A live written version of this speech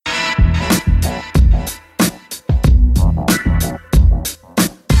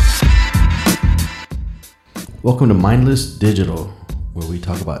Welcome to Mindless Digital, where we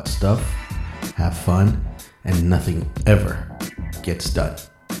talk about stuff, have fun, and nothing ever gets done.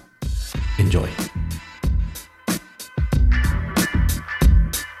 Enjoy.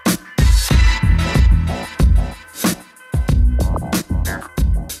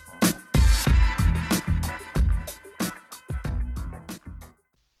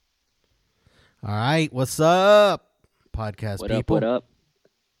 All right, what's up, podcast What people? up? What up?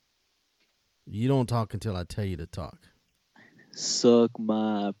 You don't talk until I tell you to talk. Suck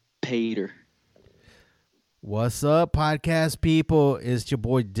my pater. What's up, podcast people? It's your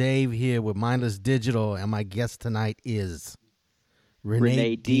boy Dave here with Mindless Digital, and my guest tonight is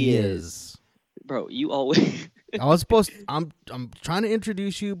Rene Diaz. Bro, you always I was supposed. I'm trying to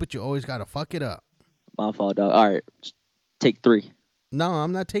introduce you, but you always gotta fuck it up. my fault, dog. All right, take 3. No,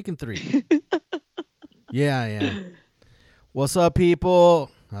 I'm not taking 3. Yeah, I am. What's up,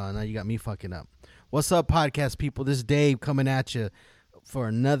 people? Oh, now you got me fucking up. What's up, podcast people? This is Dave coming at you for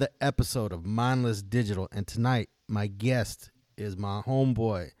another episode of Mindless Digital, and tonight my guest is my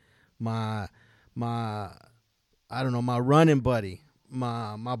homeboy, my I don't know, my running buddy,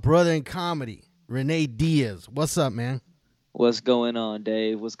 my brother in comedy, Rene Diaz. What's up, man? What's going on,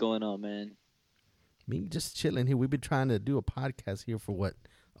 Dave? What's going on, man? Me just chilling here. We've been trying to do a podcast here for what,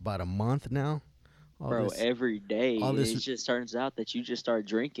 about a month now? Bro, every day this- it just turns out that you just start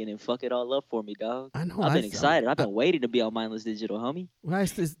drinking and fuck it all up for me, dog. I know. I've been excited. I've been waiting to be on Mindless Digital, homie. Well,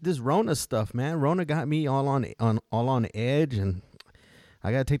 it's this Rona stuff, man. Rona got me all on the edge, and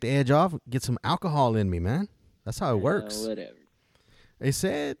I gotta take the edge off, get some alcohol in me, man. That's how it works. Whatever. They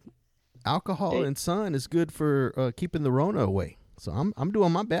said alcohol Hey. and sun is good for keeping the Rona away. So I'm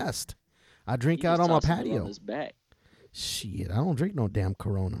doing my best. I drink You out just on my tossing the patio. Ronas back. Shit, I don't drink no damn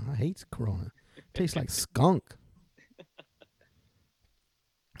Corona. I hate Corona. Tastes like skunk.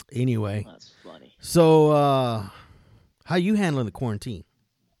 Anyway, That's funny. so how you handling the quarantine?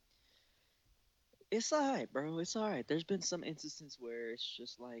 It's all right, bro. It's all right. There's been some instances where it's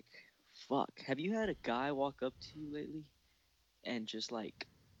just like, fuck. Have you had a guy walk up to you lately and just like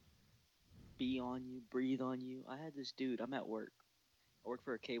be on you, breathe on you? I had this dude. I'm at work. I work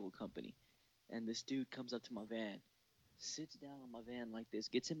for a cable company, and this dude comes up to my van, sits down on my van like this,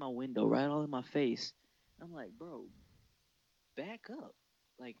 gets in my window, right all in my face. I'm like, bro, back up.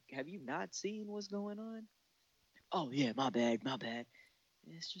 Like, have you not seen what's going on? Oh yeah, my bad.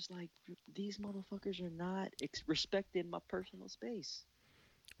 It's just like these motherfuckers are not respecting my personal space.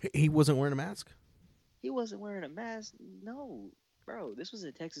 He wasn't wearing a mask? He wasn't wearing a mask. No, bro, this was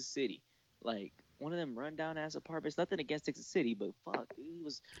in Texas City. Like one of them rundown ass apartments. Nothing against Texas City, but fuck, he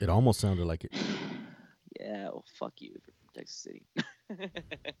was. It almost sounded like it. Yeah, well, fuck you if you're from Texas City.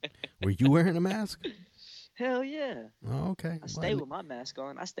 Were you wearing a mask? Hell yeah. Oh, okay. I stay with my mask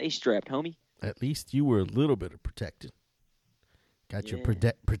on. I stay strapped, homie. At least you were a little bit of protected. Got your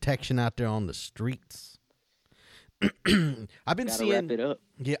Yeah. protection out there on the streets. I've been Gotta seeing wrap it up.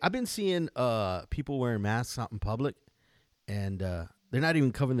 Yeah, I've been seeing people wearing masks out in public, and they're not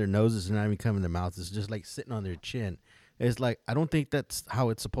even covering their noses, they're not even covering their mouths. It's just like sitting on their chin. It's like, I don't think that's how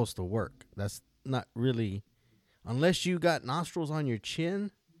it's supposed to work. That's not really, unless you got nostrils on your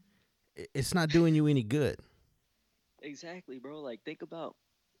chin, it's not doing you any good. Exactly, bro. Like, think about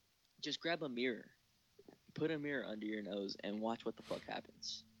just grab a mirror, put a mirror under your nose, and watch what the fuck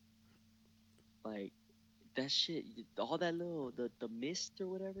happens. Like, that shit, all that little, the mist or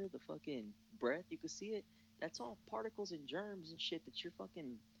whatever, the fucking breath, you can see it. That's all particles and germs and shit that you're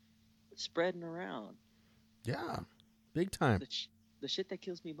fucking spreading around. Yeah, big time. The shit that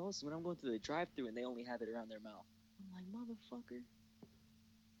kills me most is when I'm going through the drive-thru and they only have it around their mouth. I'm like, motherfucker.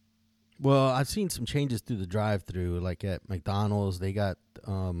 Well, I've seen some changes through the drive-through, like at McDonald's. They got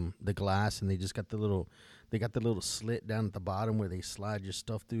the glass, and they just got the little slit down at the bottom where they slide your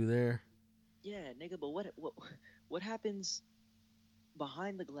stuff through there. Yeah, nigga, but what happens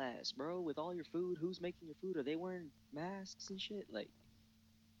behind the glass, bro? With all your food, who's making your food? Are they wearing masks and shit? Like,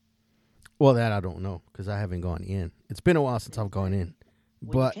 Well, that I don't know because I haven't gone in. It's been a while since I've gone in,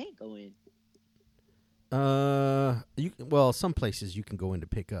 well, but you can't go in. some places you can go in to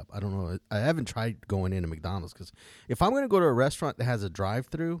pick up. I don't know. I haven't tried going into McDonald's because if I'm going to go to a restaurant that has a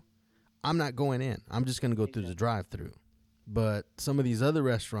drive-through, I'm not going in. I'm just going to go through the drive-through. But some of these other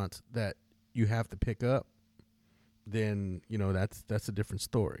restaurants that you have to pick up, then that's a different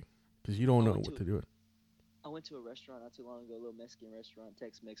story because you don't know what to do. I went to a restaurant not too long ago, a little Mexican restaurant,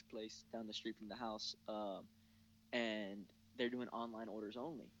 Tex-Mex place down the street from the house, and they're doing online orders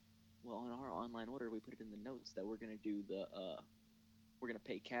only. Well, on our online order, we put it in the notes that we're gonna do we're gonna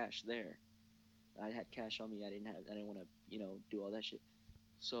pay cash there. I had cash on me. I didn't want to, do all that shit.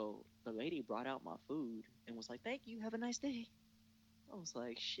 So the lady brought out my food, and was like, "Thank you, have a nice day." I was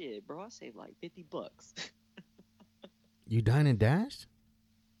like, "Shit, bro, I saved like $50." You dine and dash?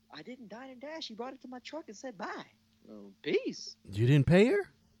 I didn't dine and dash. She brought it to my truck and said bye. Oh, peace. You didn't pay her?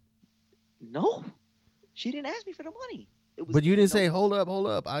 No, she didn't ask me for the money. It was But you didn't say, no. hold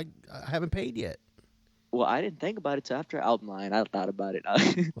up. I haven't paid yet. Well, I didn't think about it till after out in line. I thought about it. Well,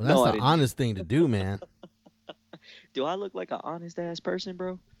 that's No, I the didn't. honest thing to do, man. Do I look like an honest ass person,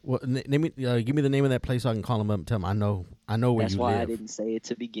 bro? Well, give me the name of that place so I can call him up and tell him I know where That's you why I live. didn't say it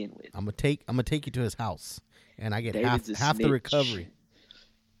to begin with. I'm gonna take you to his house, and I get David's a half the snitch. recovery.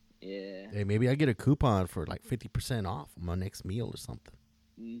 Yeah. Hey, maybe I get a coupon for like 50% off on my next meal or something.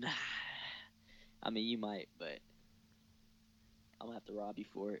 Nah. I mean, you might, but I'm gonna have to rob you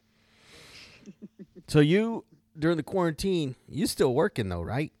for it. So you during the quarantine, you still working though,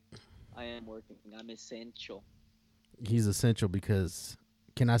 right? I am working. I'm essential. He's essential because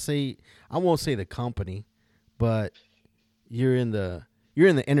can I say I won't say the company, but you're in the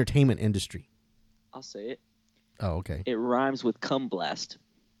entertainment industry. I'll say it. Oh, okay. It rhymes with cum blast.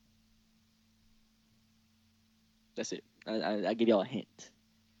 That's it. I give y'all a hint.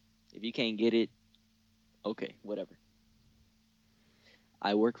 If you can't get it, okay, whatever.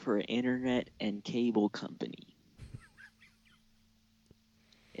 I work for an internet and cable company.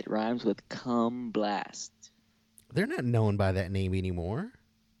 It rhymes with cum blast. They're not known by that name anymore.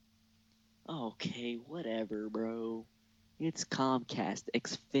 Okay, whatever, bro. It's Comcast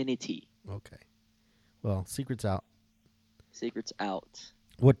Xfinity. Okay. Well, secret's out. Secrets out.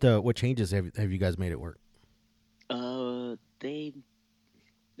 What changes have you guys made it work? They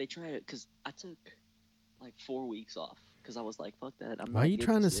tried it because I took like 4 weeks off because I was like, fuck that. I'm Why are not you getting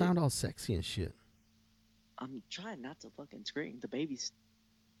trying to sick. sound all sexy and shit? I'm trying not to fucking scream. The baby's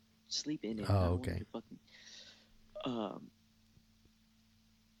sleeping and Oh, I don't want okay. her to fucking. Um,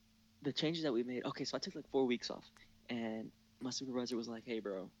 the changes that we made. Okay, so I took like 4 weeks off, and my supervisor was like, "Hey,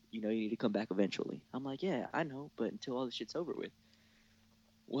 bro, you know you need to come back eventually." I'm like, "Yeah, I know, but until all this shit's over with."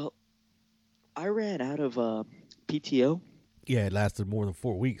 Well, I ran out of PTO. Yeah, it lasted more than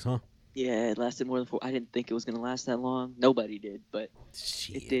 4 weeks, huh? Yeah, it lasted more than four. I didn't think it was gonna last that long. Nobody did, but it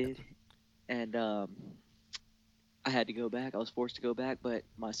Shit. did, and I had to go back. I was forced to go back, but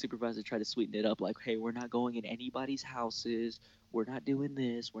my supervisor tried to sweeten it up like, "Hey, we're not going in anybody's houses. We're not doing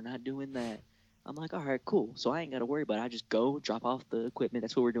this. We're not doing that." I'm like, "All right, cool." So I ain't got to worry about it. I just go drop off the equipment.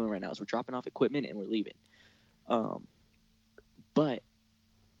 That's what we're doing right now. Is we're dropping off equipment and we're leaving. Um, but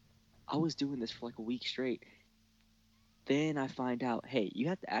I was doing this for like a week straight. Then I find out, hey, you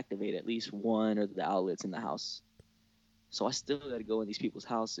have to activate at least one of the outlets in the house. So I still got to go in these people's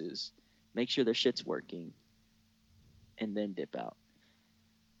houses, make sure their shit's working, and then dip out.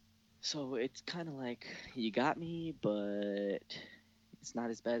 So it's kind of like you got me, but it's not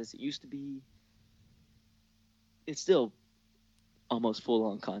as bad as it used to be. It's still almost full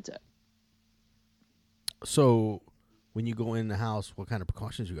on contact. So, when you go in the house, what kind of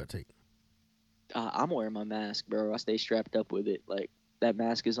precautions you got to take? I'm wearing my mask, bro. I stay strapped up with it. Like that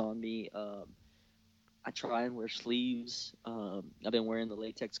mask is on me. I try and wear sleeves. I've been wearing the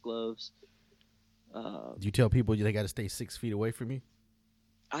latex gloves. Uh, Do you tell people they got to stay 6 feet away from you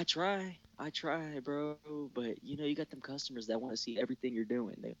I try, bro. But you know, you got them customers that want to see everything you're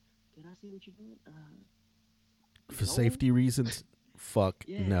doing. Can I see what you're doing? for No. safety reasons? Fuck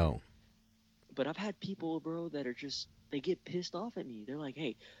Yeah. no. But I've had people, bro, that are just they get pissed off at me. They're like,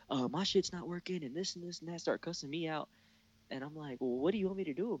 "Hey, my shit's not working, and this and that." Start cussing me out, and I'm like, "Well, what do you want me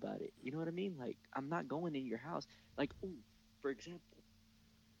to do about it?" You know what I mean? Like, I'm not going in your house. Like, ooh, for example,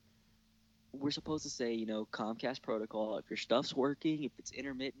 we're supposed to say, you know, Comcast protocol. If your stuff's working, if it's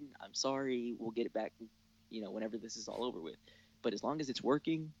intermittent, I'm sorry, we'll get it back, you know, whenever this is all over with. But as long as it's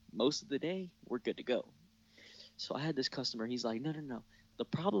working most of the day, we're good to go. So I had this customer. He's like, "No, no, no. The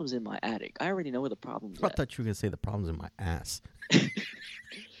problem's in my attic. I already know where the problem's I at." thought you were gonna say the problem's in my ass.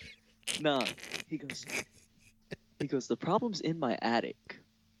 Nah, he goes, the problem's in my attic.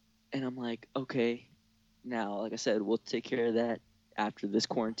 And I'm like, okay, now, like I said, we'll take care of that after this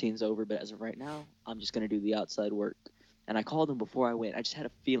quarantine's over. But as of right now, I'm just going to do the outside work. And I called him before I went. I just had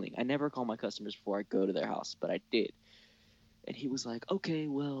a feeling. I never call my customers before I go to their house, but I did. And he was like, okay,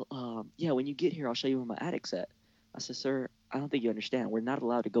 well, yeah, when you get here, I'll show you where my attic's at. I said, sir, I don't think you understand. We're not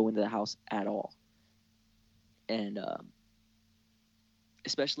allowed to go into the house at all. And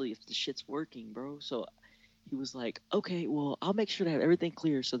especially if the shit's working, bro. So he was like, okay, well, I'll make sure to have everything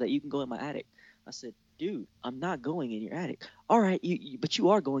clear so that you can go in my attic. I said, dude, I'm not going in your attic. All right, but you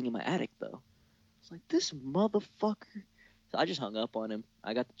are going in my attic, though. It's like, this motherfucker. So I just hung up on him.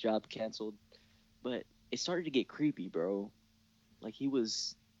 I got the job canceled. But it started to get creepy, bro. Like, he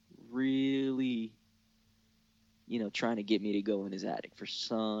was really trying to get me to go in his attic for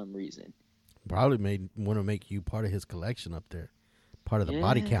some reason. Probably made want to make you part of his collection up there, part of the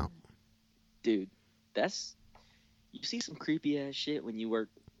body Yeah, count. dude, that's you see some creepy ass shit when you work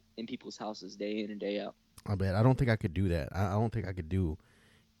in people's houses day in and day out. I bet. I don't think I could do that. I don't think I could do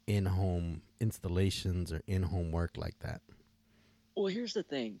in-home installations or in-home work like that. Well, here's the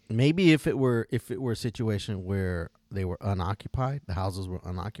thing. Maybe if it were a situation where they were unoccupied, the houses were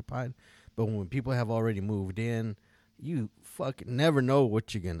unoccupied, but when people have already moved in, you fucking never know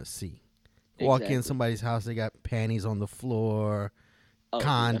what you're gonna see. Walk in Exactly. somebody's house, they got panties on the floor, Oh, dude,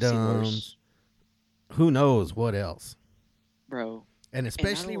 I've seen condoms, worse, who knows what else. bro. And And not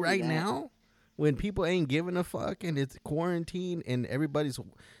especially only right that, now, when people ain't giving a fuck and it's quarantine and everybody's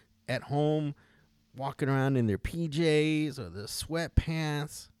at home walking around in their PJs or the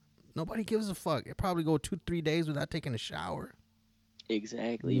sweatpants. Nobody gives a fuck. It probably go 2-3 days without taking a shower.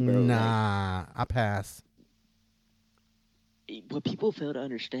 exactly, bro. Like, Nah, I pass. what people fail to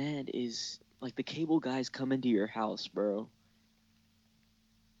understand is like the cable guys come into your house, bro.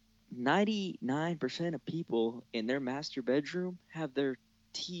 99% of people in their master bedroom have their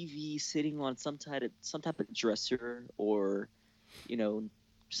TV sitting on some type of dresser or you know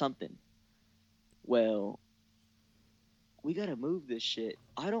something. Well, we gotta move this shit.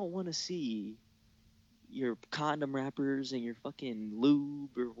 I don't want to see your condom wrappers and your fucking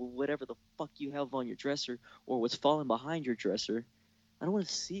lube or whatever the fuck you have on your dresser or what's falling behind your dresser. I don't want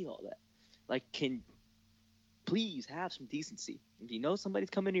to see all that. Like, can please have some decency. If you know somebody's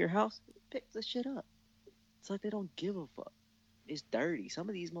coming to your house, pick the shit up. It's like they don't give a fuck. It's dirty. Some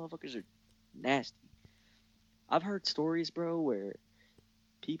of these motherfuckers are nasty. I've heard stories, bro, where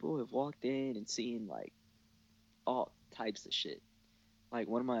people have walked in and seen like all types of shit. Like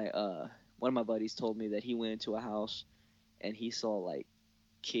one of my buddies told me that he went into a house and he saw like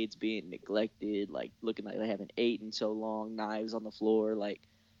kids being neglected, like looking like they haven't eaten so long, knives on the floor, like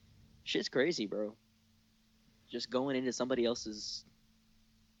shit's crazy, bro. Just going into somebody else's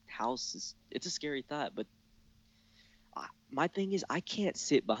house is it's a scary thought, but my thing is I can't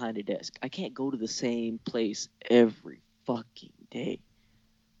sit behind a desk. I can't go to the same place every fucking day.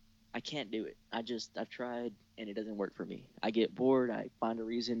 I can't do it. I've tried and it doesn't work for me. I get bored, I find a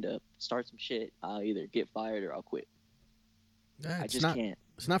reason to start some shit. I'll either get fired or I'll quit. I It's just not. can't.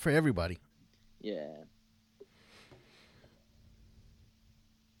 It's not for everybody. Yeah.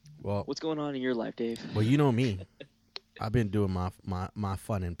 Well, What's going on in your life, Dave? well, you know me. I've been doing my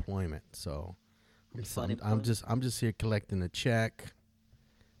fun employment, so Your fun I'm employment? just here collecting a check.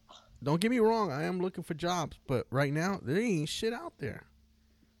 Don't get me wrong. I am looking for jobs, but right now there ain't shit out there.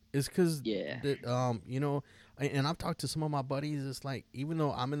 It's because Yeah. that and I've talked to some of my buddies. It's like even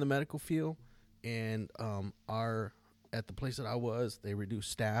though I'm in the medical field, and our at the place that I was, they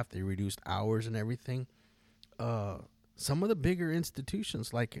reduced staff, they reduced hours and everything. Uh, some of the bigger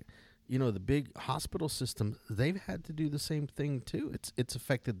institutions, like the big hospital systems, they've had to do the same thing too. It's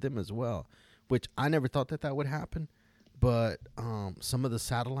affected them as well, which I never thought that would happen. But some of the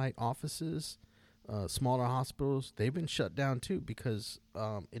satellite offices, smaller hospitals, they've been shut down too because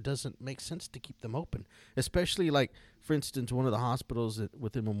it doesn't make sense to keep them open. Especially like, for instance, one of the hospitals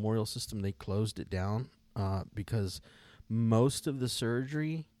within Memorial System, they closed it down because most of the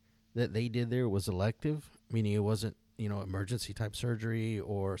surgery that they did there was elective, meaning it wasn't emergency type surgery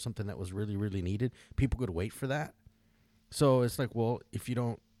or something that was really really needed. People could wait for that. So it's like, well, if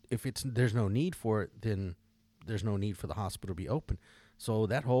it's there's no need for it, then there's no need for the hospital to be open. So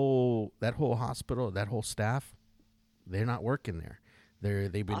that whole hospital, that whole staff, they're not working there.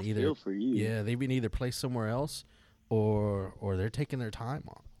 They've been I either feel for you. yeah, they've been either placed somewhere else, or they're taking their time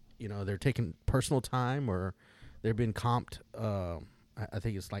off. They're taking personal time, or they've been comped. I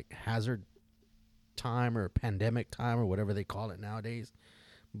think it's like hazard time or pandemic time or whatever they call it nowadays.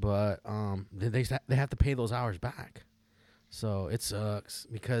 But they have to pay those hours back. So it sucks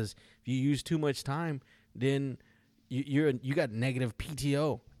because if you use too much time, then you got negative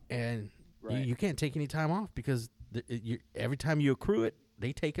PTO, and Right. you can't take any time off because every time you accrue it,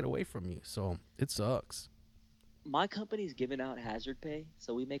 they take it away from you. So it sucks. My company's giving out hazard pay,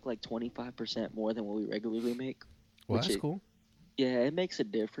 so we make like 25% more than what we regularly make, Well, which that's cool. yeah, it makes a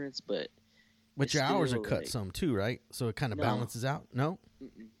difference, but But it's your hours are still cut like, some too, right? So it kind of no, balances out. No.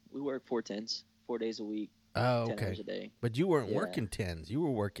 we work 4 10s, 4 days a week, Oh, 10 hours okay. a day. But you weren't Yeah, working tens. You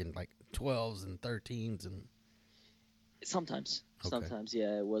were working like 12s and 13s and sometimes, okay. sometimes,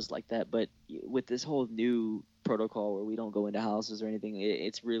 yeah, it was like that. But with this whole new protocol where we don't go into houses or anything,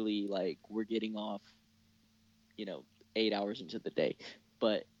 it's really like we're getting off, you know, 8 hours into the day,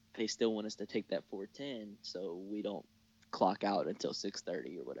 but they still want us to take that 410, so we don't clock out until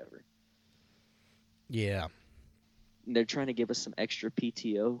 6:30 or whatever. Yeah. they're trying to give us some extra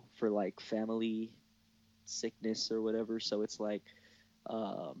PTO for like family sickness or whatever. So it's like,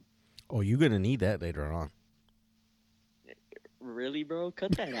 um, Oh, you're gonna need that later on. really, bro,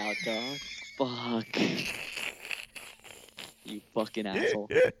 cut that out, dog. Fuck, you fucking asshole.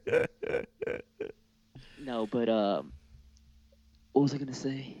 No, but what was I gonna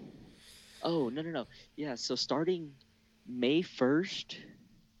say? Oh, no, no, no. Yeah, so starting May 1st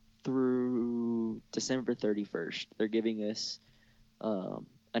through December 31st, they're giving us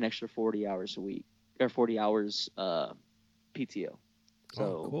an extra 40 hours a week or 40 hours PTO. Oh,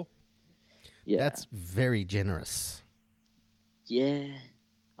 So, cool. yeah. That's very generous. Yeah.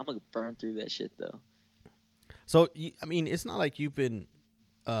 I'm gonna burn through that shit though. So, I mean, it's not like you've been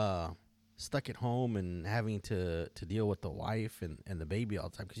uh, stuck at home and having to deal with the wife and the baby all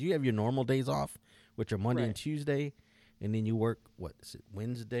the time because you have your normal days off, which are Monday and Right. Tuesday, and then you work what is it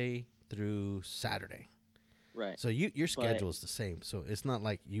Wednesday through Saturday. Right. So your But schedule is the same. So it's not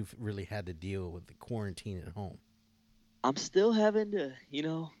like you've really had to deal with the quarantine at home. I'm still having to,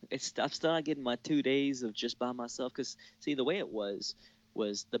 I'm still not getting my 2 days of just by myself. Cause see, the way it was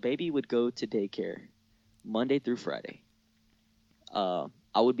the baby would go to daycare Monday through Friday.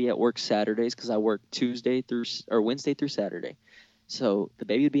 I would be at work Saturdays because I work Tuesday through or Wednesday through Saturday. So the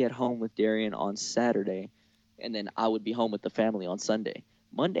baby would be at home with Darian on Saturday, and then I would be home with the family on Sunday.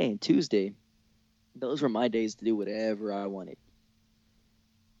 Monday and Tuesday, those were my days to do whatever I wanted.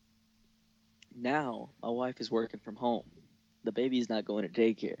 Now my wife is working from home. The baby's not going to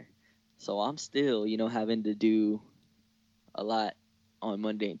daycare. So I'm still, having to do a lot on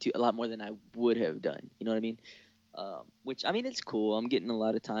Monday and a lot more than I would have done. You know what I mean? Which I mean, it's cool. I'm getting a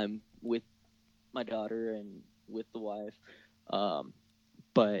lot of time with my daughter and with the wife, um,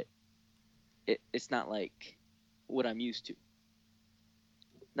 but it's not like what I'm used to.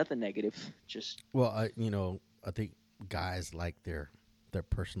 Nothing negative. Just Well, I think guys like their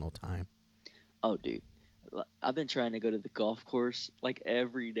personal time. oh, dude, I've been trying to go to the golf course like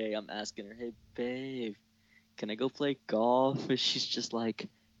every day. I'm asking her, hey, babe, can I go play golf? And she's just like,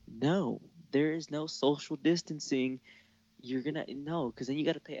 no, there is no social distancing. You're gonna no, because then you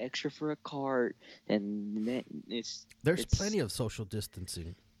got to pay extra for a cart, and then There's it's plenty of social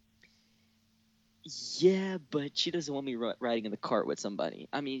distancing. yeah, but she doesn't want me riding in the cart with somebody.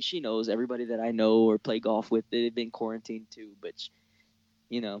 I mean, she knows everybody that I know or play golf with. They've been quarantined too, but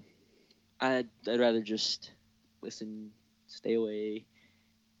you know, I'd rather just listen, stay away,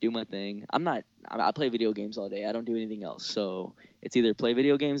 do my thing. I play video games all day. I don't do anything else. So it's either play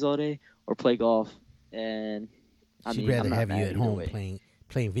video games all day or play golf. And I She'd mean, I'm rather not have you mad at either home way.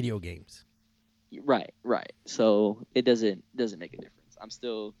 playing video games. Right, right. So it doesn't make a difference. I'm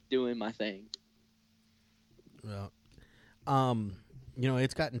still doing my thing. Well,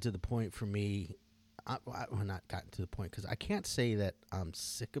 it's gotten to the point for me. Well, not gotten to the point because I can't say that I'm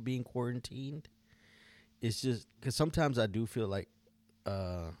sick of being quarantined. It's just because sometimes I do feel like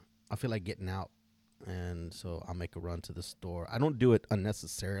uh, I feel like getting out, and so I'll make a run to the store. I don't do it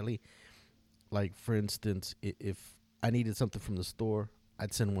unnecessarily. Like for instance, if I needed something from the store,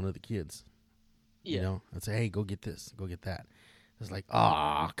 I'd send one of the kids. Yeah. I'd say, "Hey, go get this, go get that." It's like,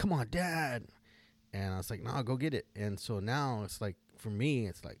 "Ah, come on, Dad," and I was like, "No, go get it." And so now it's like for me,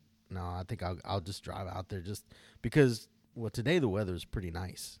 it's like, no, I think I'll just drive out there just because. Well, today the weather is pretty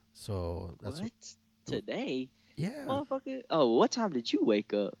nice, so that's What? Today? yeah. Motherfucker. Oh, what time did you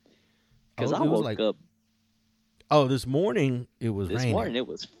wake up? Because Oh, I it was woke like up this morning it was this raining, morning. It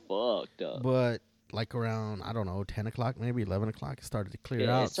was fucked up. but like around I don't know 10 o'clock, maybe 11 o'clock, it started to Yeah, clear it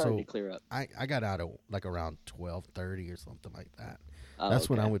out. started to So clear up. I got out at like around 12:30 or something like that. Oh, That's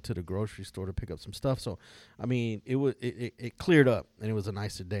when I okay. went to the grocery store to pick up some stuff. So, I mean, it cleared up and it was a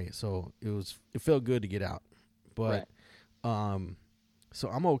nicer day. So it felt good to get out, but Right. um, so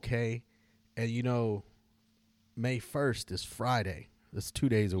I'm okay. And May 1st is Friday. That's 2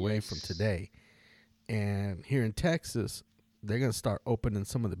 days away from Yes. today. And here in Texas, they're gonna start opening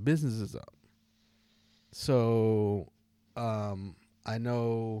some of the businesses up. So, I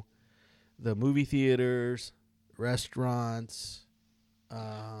know the movie theaters, restaurants,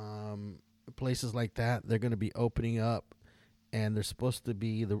 um, places like that. They're going to be opening up, and they're supposed to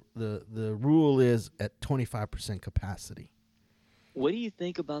be the rule is at 25% capacity. What do you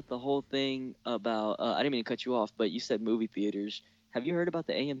think about the whole thing about? I didn't mean to cut you off, but you said movie theaters. Have you heard about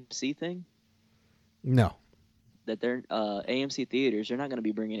the AMC thing? No, That they're AMC theaters. They're not going to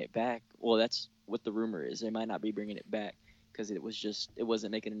be bringing it back. Well, that's what the rumor is. They might not be bringing it back because it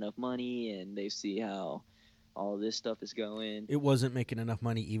wasn't making enough money, and they see how all this stuff is going. it wasn't making enough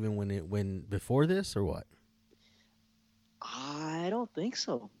money even when before this or what? I don't think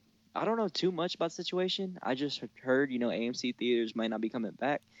so. I don't know too much about the situation. I just heard, AMC theaters might not be coming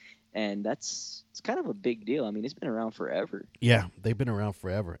back, and it's kind of a big deal. I mean, it's been around forever. Yeah, they've been around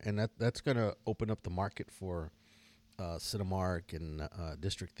forever, and that's gonna open up the market for Cinemark and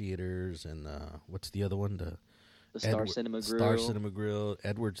District Theaters and what's the other one? The The Star Edward Cinema Star Grill. Cinema Grill,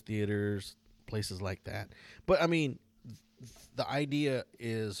 Edwards Theaters, places like that. But I mean, the idea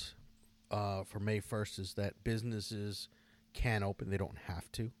is for May 1st is that businesses can open; they don't have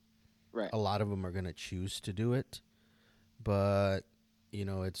to. Right. A lot of them are going to choose to do it, but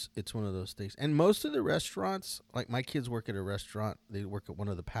it's one of those things. And most of the restaurants, like my kids work at a restaurant, they work at one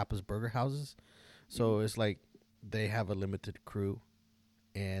of the Papa's Burger Houses, Hmm. so it's like they have a limited crew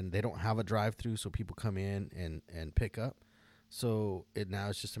and they don't have a drive-through, so people come in and pick up. So now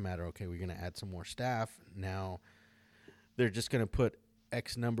it's just a matter. Okay, we're going to add some more staff. Now they're just going to put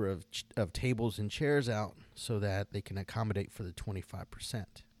X number of tables and chairs out so that they can accommodate for the 25%.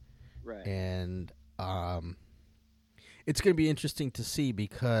 Right. And it's going to be interesting to see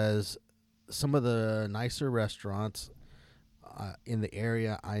because some of the nicer restaurants in the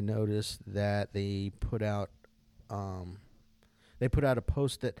area, I noticed that um, they put out a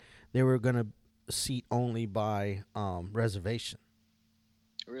post that they were going to seat only by reservation.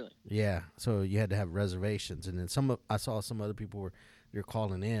 Really. Yeah, so you had to have reservations, and then I saw some other people were you're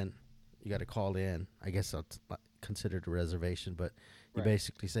calling in. You got to call in. I guess that's considered a reservation, but you Right.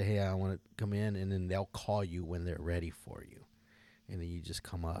 basically say, "Hey, I want to come in," and then they'll call you when they're ready for you, and then you just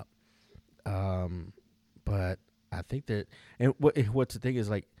come up. But I think that, and what's the thing is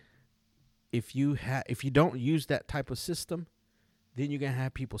like if you don't use that type of system, then you're gonna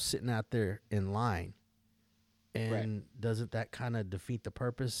have people sitting out there in line, Right. and doesn't that kind of defeat the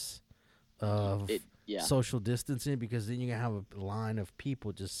purpose of Yeah. social distancing? Because then you're gonna have a line of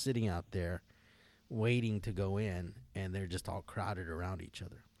people just sitting out there waiting to go in, and they're just all crowded around each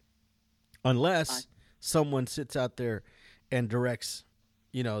other. I Unless someone sits out there and directs,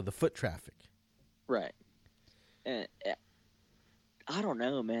 the foot traffic. right. And I don't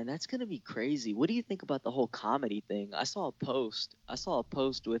know, man. That's gonna be crazy. What do you think about the whole comedy thing? I saw a post. I saw a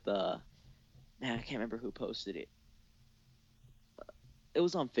post with man, I can't remember who posted it. It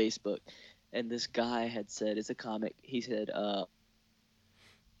was on Facebook, and this guy had said, it's a comic. He said,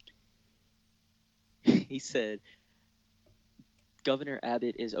 he said, Governor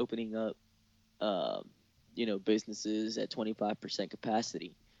Abbott is opening up, um, businesses at 25%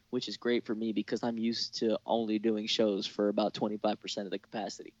 capacity, which is great for me because I'm used to only doing shows for about 25% of the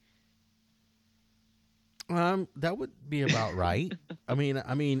capacity. That would be about right. I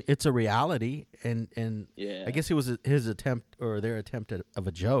mean, it's a reality, and I Yeah. guess it was his attempt or their attempt of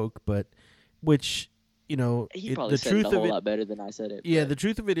a joke, but which He probably the said it a truth of whole it, lot better than I said it, yeah, but the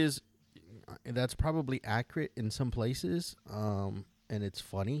truth of it is that's probably accurate in some places, and it's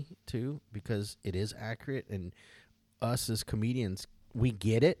funny too because it is accurate, and us as comedians, we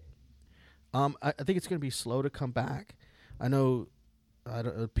get it. I think it's going to be slow to come back. I know I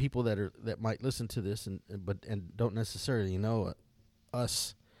don't, people that might listen to this and don't necessarily know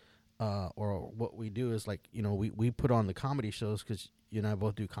us or what we do is like we put on the comedy shows because you and I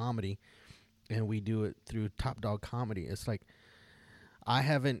both do comedy and we do it through Top Dog Comedy. It's like I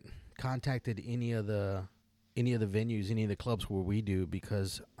haven't contacted any of the venues, any of the clubs where we do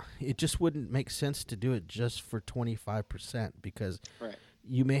because it just wouldn't make sense to do it just for 25% because right,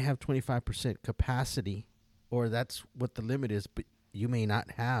 you may have 25% capacity or that's what the limit is, but you may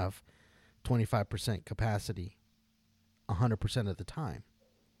not have 25% capacity 100% of the time.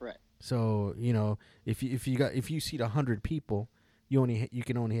 right, So, if you seat 100 people, you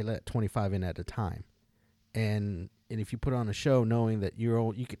can only let 25 in at a time. And if you put on a show knowing that you're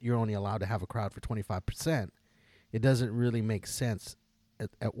only allowed to have a crowd for 25%, it doesn't really make sense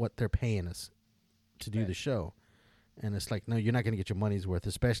at what they're paying us to do right. the show. And it's like, no, you're not going to get your money's worth,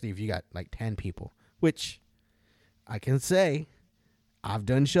 especially if you got like 10 people, which I can say I've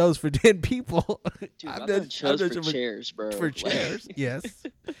done shows for 10 people. Dude, I've I've done I've shows done for some chairs, for bro. chairs. Yes,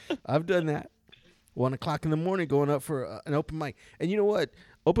 I've done that. 1 o'clock in the morning, going up for an open mic, and you know what?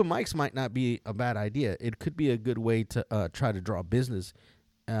 Open mics might not be a bad idea. It could be a good way to try to draw business,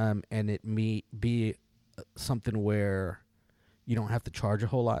 and it may be something where you don't have to charge a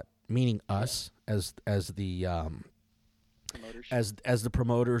whole lot. Meaning Yeah, us promoters. as the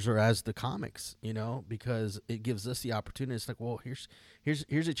promoters or as the comics, because it gives us the opportunity. It's like, well, here's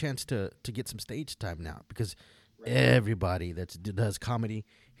a chance to get some stage time now because Right. everybody that does comedy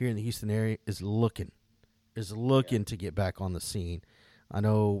here in the Houston area is Yeah. looking to get back on the scene. I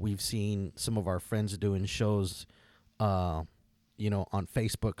know we've seen some of our friends doing shows, uh, on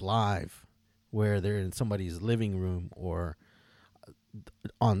Facebook Live, where they're in somebody's living room or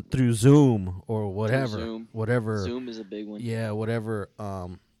on through Zoom or Through whatever, Zoom. whatever, Zoom is a big one. yeah, whatever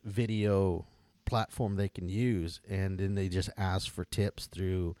video platform they can use, and then they just ask for tips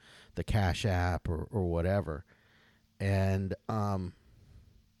through the Cash App or whatever, and and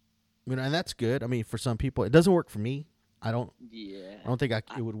that's good. I mean, for some people, it doesn't work for me. I don't, Yeah. I don't think I,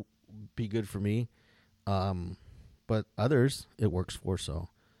 it would be good for me. Um, but others it works for. So,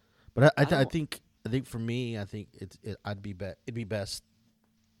 but I don't. I think for me, I think it'd be best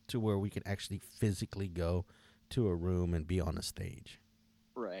to where we can actually physically go to a room and be on a stage.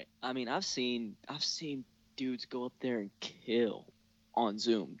 Right. I mean, I've seen dudes go up there and kill on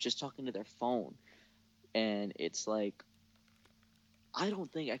Zoom just talking to their phone, and it's like I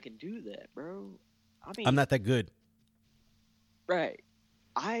don't think I can do that, bro. I I'm mean, not that good. right.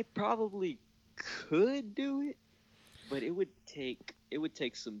 I probably could do it, but it would take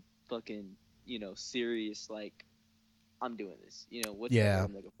some fucking, serious, like, I'm doing this. What's that word Yeah.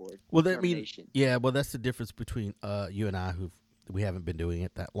 I'm looking for? Well, Determination. yeah. Well, that's the difference between you and I, who we haven't been doing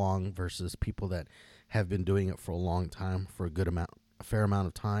it that long, versus people that have been doing it for a long time, for a fair amount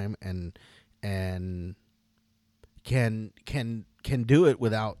of time, and can do it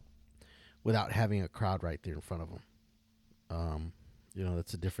without having a crowd right there in front of them.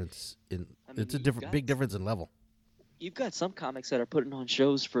 That's a difference in I mean, it's a big difference in level. you've got some comics that are putting on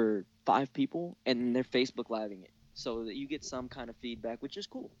shows for 5 people and then they're Facebook living it, so that you get some kind of feedback, which is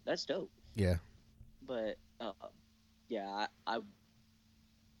cool. That's dope. Yeah. But yeah, I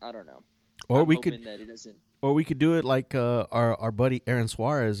don't know. Or I'm we could hoping that it doesn't. or we could do it like our buddy Aaron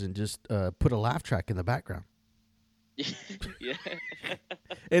Suarez and just put a laugh track in the background, Yeah,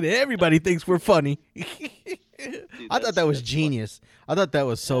 and everybody thinks we're funny. dude, I thought that was that's funny. genius. I thought that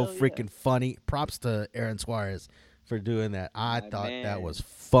was so Hell yeah, freaking funny. Props to Aaron Suarez for doing that. I my thought that man. was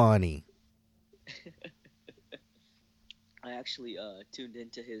funny. I actually tuned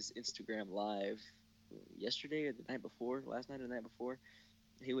into his Instagram live yesterday or the night before, last night or the night before.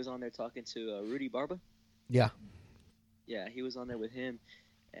 He was on there talking to Rudy Barba. Yeah. Yeah, he was on there with him,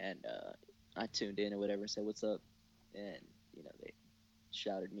 and I tuned in or whatever and said, "What's up?" And they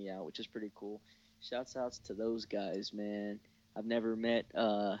shouted me out, which is pretty cool. Shouts outs to those guys, man. I've never met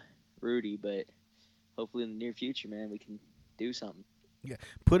Rudy, but hopefully in the near future, man, we can do something. Yeah.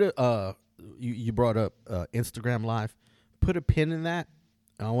 Put a you brought up Instagram live. Put a pin in that.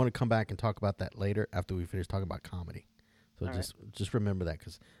 And I want to come back and talk about that later after we finish talking about comedy. So All right. just remember that,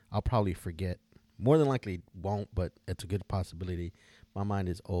 because I'll probably forget. More than likely won't, but it's a good possibility. My mind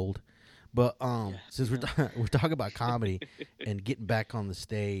is old. But Yeah. since we're talking about comedy and getting back on the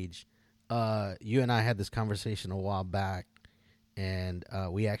stage, you and I had this conversation a while back, and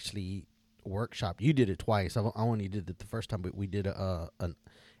we actually workshop. You did it twice. I only did it the first time, but we did a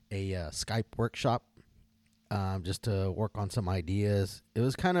Skype workshop, just to work on some ideas. It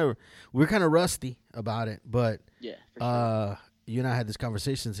was we were kind of rusty about it, but Yeah, for sure. you and I had this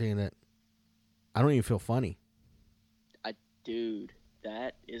conversation saying that I don't even feel funny. Dude,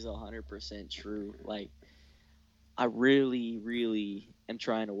 that is 100% true. Like, I really, really am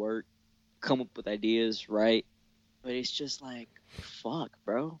trying to come up with ideas, right? But it's just like, fuck,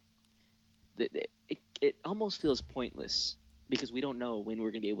 bro. It almost feels pointless because we don't know when we're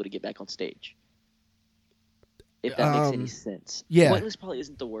gonna be able to get back on stage. If that makes any sense. Yeah, Pointless probably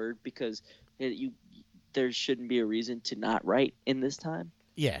isn't the word, because there shouldn't be a reason to not write in this time.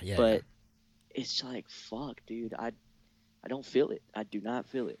 yeah. But it's like, fuck, dude. I don't feel it. I do not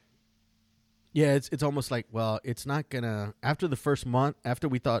feel it. Yeah, it's almost like, well, it's not gonna, after the first month, after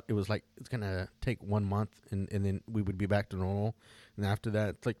we thought it was like it's gonna take 1 month and then we would be back to normal, and after that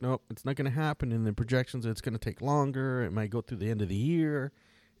it's like, nope, it's not gonna happen, and the projections it's gonna take longer, it might go through the end of the year,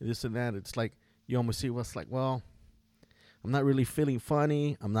 this and that. It's like you almost see what's like, well, I'm not really feeling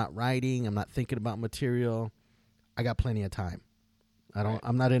funny, I'm not writing, I'm not thinking about material, I got plenty of time. Right.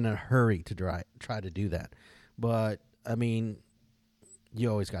 I'm not in a hurry to try to do that. But I mean, you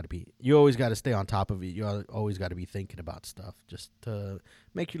always got to stay on top of it. You always got to be thinking about stuff, just to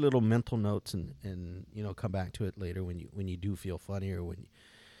make your little mental notes, and come back to it later when you do feel funny, or when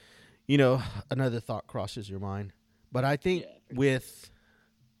another thought crosses your mind. But I think Yeah, for sure.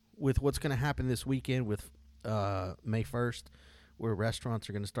 with what's going to happen this weekend with May 1st, where restaurants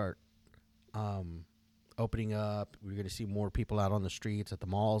are going to start opening up. We're going to see more people out on the streets, at the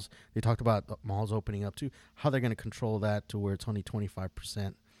malls. They talked about the malls opening up too. How they're going to control that to where it's only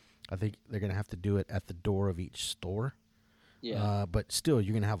 25%. I think they're going to have to do it at the door of each store. Yeah. But still,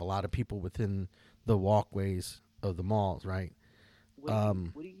 you're going to have a lot of people within the walkways of the malls, right?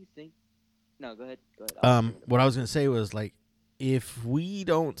 What do you think? No, go ahead. Go ahead. I'll bring it What I was going to say was, like, if we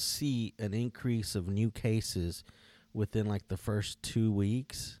don't see an increase of new cases within like the first 2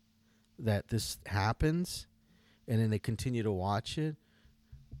 weeks that this happens, and then they continue to watch it,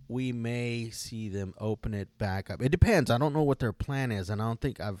 we may see them open it back up. It depends. I don't know what their plan is, and I don't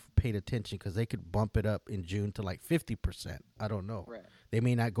think I've paid attention because they could bump it up in June to like 50%. I don't know. Right. They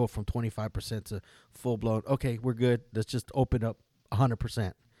may not go from 25% to full blown. Okay, we're good. Let's just open up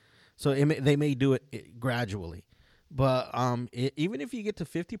 100%. So they may do it gradually. But even if you get to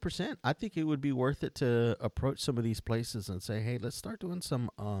 50%, I think it would be worth it to approach some of these places and say, "Hey, let's start doing some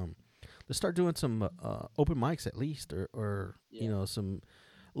open mics at least, or Yeah. some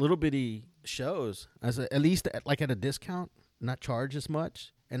little bitty shows at least like at a discount, not charge as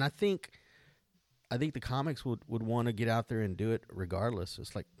much." And I think the comics would want to get out there and do it regardless.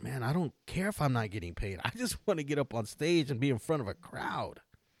 It's like, man, I don't care if I'm not getting paid. I just want to get up on stage and be in front of a crowd.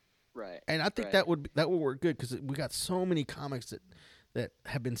 Right. And I think Right. that would work good because we got so many comics that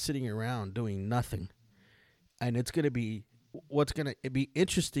have been sitting around doing nothing, and it's gonna be what's gonna be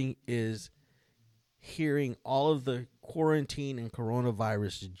interesting is hearing all of the quarantine and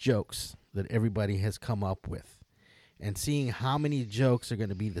coronavirus jokes that everybody has come up with, and seeing how many jokes are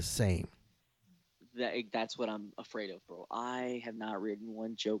gonna be the same. That's what I'm afraid of, bro. I have not written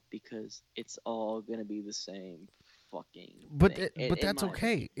one joke because it's all gonna be the same fucking But thing. but In that's my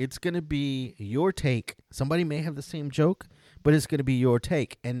okay. opinion. It's gonna be your take. Somebody may have the same joke, but it's gonna be your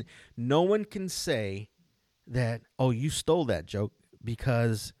take, and no one can say that, oh, you stole that joke,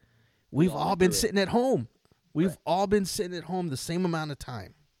 because We we've all all went been through it. sitting at home. We've Right. all been sitting at home the same amount of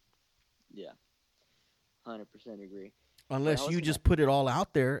time, Yeah. 100% agree. But I unless was you gonna. just put it all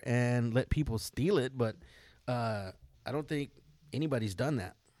out there and let people steal it. But I don't think anybody's done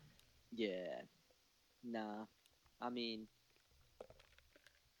that. Yeah. Nah. I mean,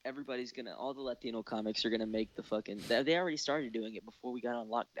 everybody's gonna. All the Latino comics are gonna make the fucking. They already started doing it before we got on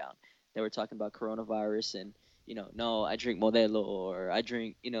lockdown. They were talking about coronavirus and no, I drink Modelo or I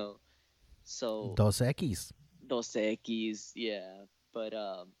drink. So Dos Equis. Dos Equis, yeah. But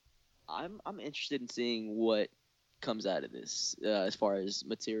I'm interested in seeing what comes out of this as far as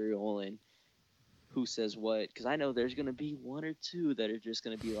material and who says what, because I know there's gonna be one or two that are just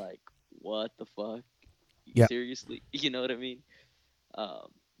gonna be like, "What the fuck? Yeah. Seriously?" You know what I mean?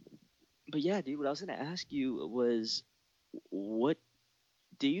 Um, but yeah, dude, what I was gonna ask you was, what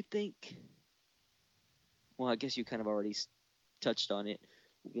do you think? Well, I guess you kind of already touched on it.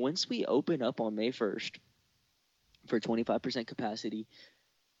 Once we open up on May 1st for 25% capacity,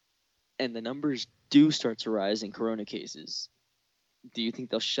 and the numbers do start to rise in corona cases, do you think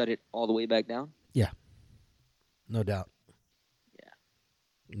they'll shut it all the way back down? Yeah, no doubt. Yeah.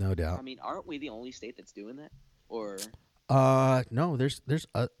 No I doubt. mean, aren't we the only state that's doing that? Or No, there's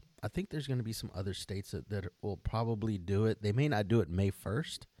I think there's going to be some other states that will probably do it. They may not do it May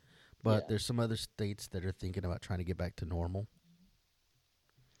 1st, but yeah. there's some other states that are thinking about trying to get back to normal.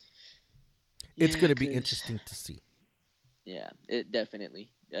 It's Yeah, going to be cause interesting to see. yeah, it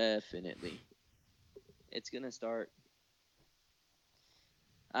definitely. It's gonna start.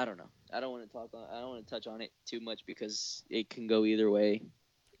 I don't know. I don't want to talk on. I don't want to touch on it too much because it can go either way.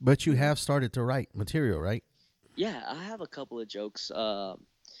 But you You know. have started to write material, right? Yeah, I have a couple of jokes. I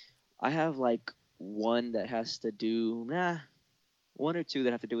have like one that has to do one or two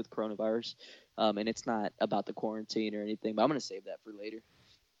that have to do with coronavirus. And it's not about the quarantine or anything, but I'm gonna save that for later.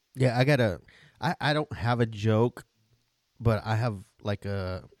 Yeah, I don't have a joke, but I have like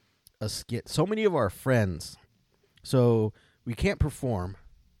a skit. So many of our friends, so we can't perform,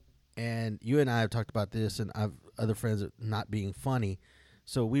 and you and I have talked about this, and I've other friends not being funny,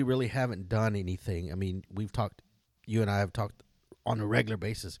 so we really haven't done anything. I mean, you and I have talked on a regular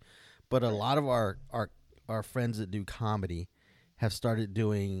basis, but a Right. lot of our friends that do comedy have started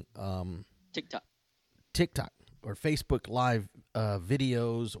doing TikTok. TikTok or Facebook Live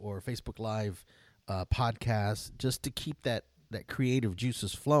videos or Facebook Live podcasts, just to keep that creative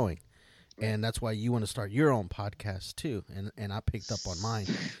juices flowing. Right. And that's why you want to start your own podcast too. And I picked up on mine.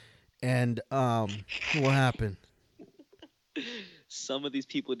 And what happened? Some of these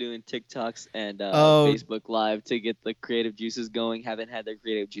people doing TikToks and Oh, Facebook Live to get the creative juices going haven't had their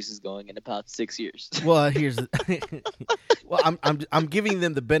creative juices going in about 6 years. well, well, I'm giving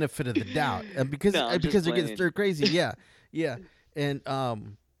them the benefit of the doubt, No, I'm just they're getting playing. stir crazy. Yeah, yeah. And our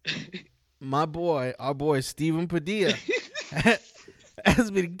boy Steven Padilla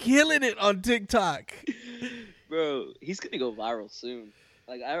has been killing it on TikTok. Bro, he's gonna go viral soon.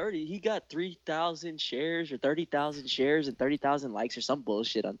 Like he got 3,000 shares or 30,000 shares and 30,000 likes or some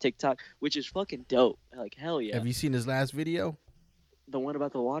bullshit on TikTok, which is fucking dope. Like hell yeah. Have you seen his last video? The one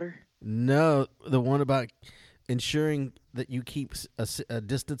about the water? No, the one about ensuring that you keep a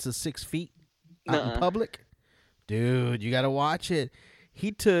distance of 6 feet out in Nuh-uh. public. Dude, you got to watch it.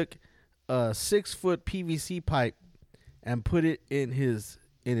 He took a 6-foot PVC pipe and put it in his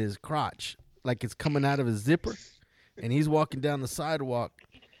crotch, like it's coming out of his zipper, and he's walking down the sidewalk,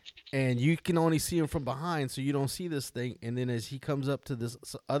 and you can only see him from behind, so you don't see this thing. And then as he comes up to this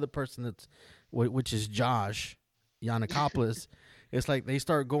other person which is Josh Yannikopoulos, it's like they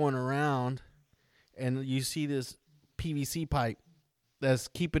start going around, and you see this PVC pipe that's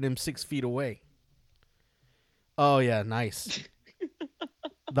keeping him 6 feet away. Oh yeah, nice.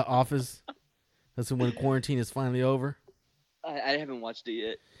 The Office. That's when quarantine is finally over. I haven't watched it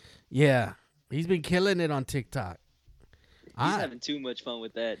yet. Yeah, he's been killing it on TikTok. He's having too much fun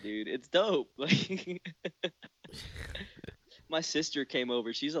with that, dude. It's dope. Like, my sister came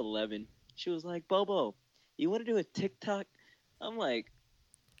over. She's 11. She was like, "Bobo, you want to do a TikTok?" I'm like,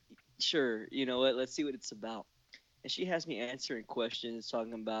 "Sure. You know what? Let's see what it's about." And she has me answering questions,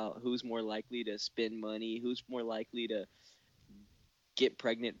 talking about who's more likely to spend money, who's more likely to get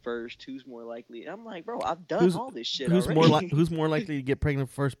pregnant first, who's more likely. I'm like, bro, I've done all this shit already. Who's more likely to get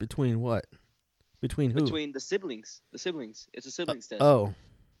pregnant first? Between what? Between who? Between the siblings. The siblings. It's a siblings test. Oh.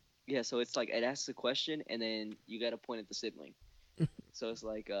 Yeah, so it's like it asks a question, and then you got to point at the sibling. So it's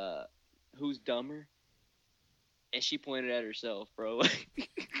like, who's dumber? And she pointed at herself, bro.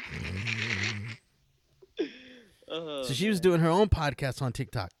 So she was doing her own podcast on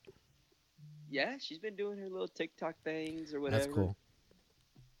TikTok. Yeah, she's been doing her little TikTok things or whatever. That's cool.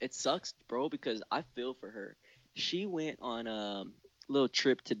 It sucks, bro, because I feel for her. She went on a little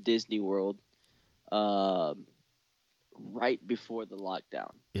trip to Disney World right before the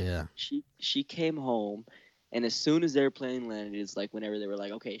lockdown. Yeah. She came home, and as soon as the airplane landed, it's like whenever they were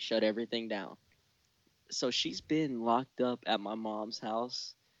like, okay, shut everything down. So she's been locked up at my mom's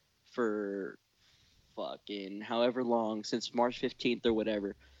house for fucking however long, since March 15th or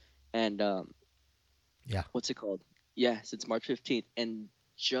whatever. And yeah. What's it called? Yeah, since March 15th. And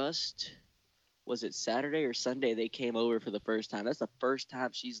just, was it Saturday or Sunday, they came over for the first time. That's the first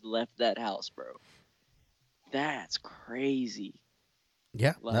time she's left that house, bro. That's crazy.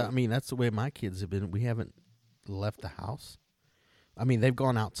 Yeah, like, I mean, that's the way my kids have been. We haven't left the house. I mean, they've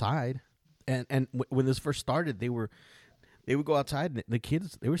gone outside. And when this first started, they would go outside, and the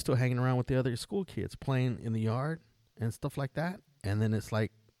kids, they were still hanging around with the other school kids, playing in the yard and stuff like that. And then it's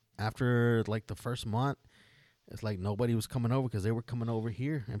like, after like the first month, it's like nobody was coming over because they were coming over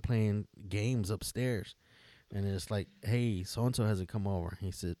here and playing games upstairs. And it's like, hey, so-and-so hasn't come over.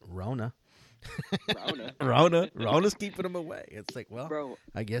 He said, Rona. Rona's keeping them away. It's like, well, bro,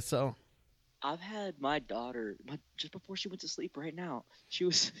 I guess so. I've had my daughter, just before she went to sleep right now, she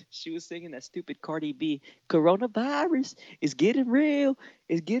was singing that stupid Cardi B, coronavirus is getting real.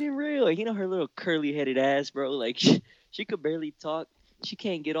 It's getting real. And you know her little curly-headed ass, bro. Like, she could barely talk. She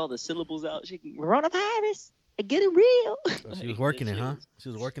can't get all the syllables out. She can, coronavirus, it's getting real. So she was working it, huh? She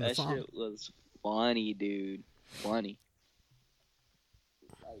was working the song. That shit was funny, dude. Funny.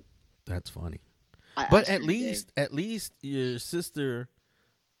 That's funny. But at least your sister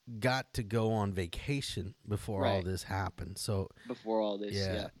got to go on vacation before all this happened. So before all this,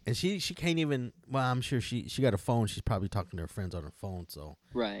 yeah. And she can't even. Well, I'm sure she got a phone. She's probably talking to her friends on her phone. So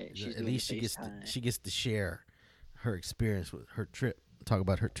right, at least she gets to share her experience with her trip. Talk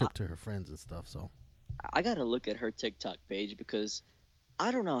about her trip to her friends and stuff. So I gotta look at her TikTok page because I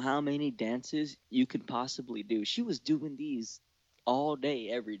don't know how many dances you could possibly do. She was doing these all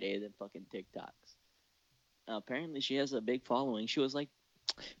day, every day. Than fucking TikToks. Apparently, she has a big following. She was like,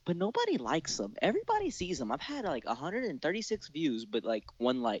 but nobody likes them. Everybody sees them. I've had like 136 views, but like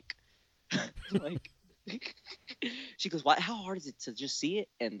one like. Like, she goes, "Why? How hard is it to just see it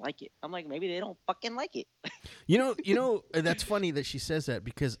and like it?" I'm like, maybe they don't fucking like it. You know, that's funny that she says that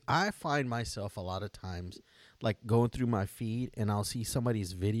because I find myself a lot of times like going through my feed and I'll see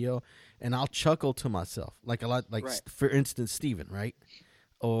somebody's video and I'll chuckle to myself like a lot. Like for instance, Steven, right?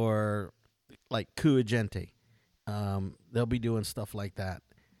 Or like Kuagente. They'll be doing stuff like that,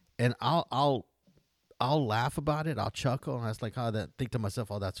 and I'll laugh about it. I'll chuckle, and I was like, think to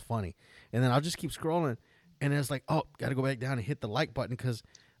myself, oh, that's funny, and then I'll just keep scrolling, and it's like, oh, got to go back down and hit the like button because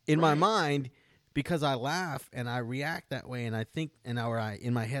in my mind, because I laugh and I react that way, and I think, and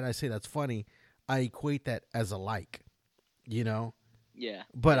in my head I say that's funny, I equate that as a like, you know? Yeah.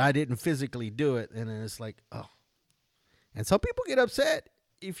 But I didn't physically do it, and then it's like, oh, and some people get upset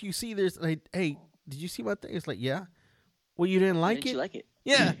if you see there's like, hey, did you see my thing? It's like, yeah. Well, you didn't like it? You like it?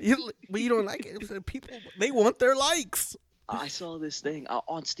 Yeah, but you don't like it. People, they want their likes. I saw this thing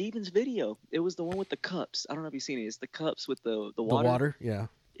on Steven's video. It was the one with the cups. I don't know if you've seen it. It's the cups with the water. The water, yeah.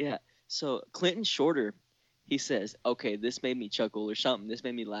 Yeah. So Clinton Shorter, he says, "Okay, this made me chuckle or something. This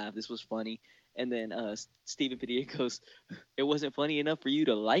made me laugh. This was funny." And then Stephen Padilla goes, "It wasn't funny enough for you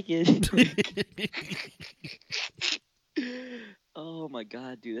to like it." Oh my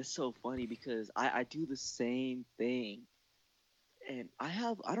god, dude, that's so funny because I do the same thing, and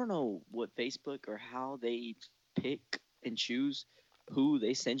I don't know what Facebook or how they pick and choose who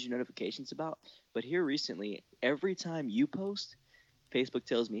they send you notifications about, but here recently, every time you post, Facebook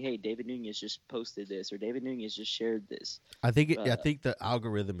tells me, "Hey, David Nunez just posted this," or "David Nunez just shared this." I Uh, think the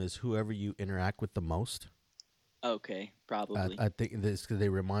algorithm is whoever you interact with the most. okay, probably. I think this because they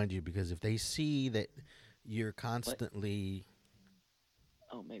remind you because if they see that you're What? constantly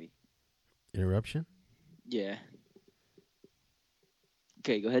Oh, maybe. interruption, Yeah.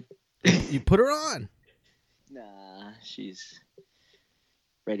 Okay, go ahead. you put her on. Nah, she's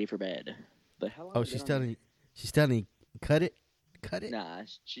ready for bed. But how long Oh, we been on here? she's telling you, cut it, cut it. Nah,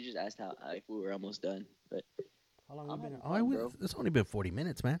 she just asked how if we were almost done. But How long we I'm been? having fun, bro. It's only been 40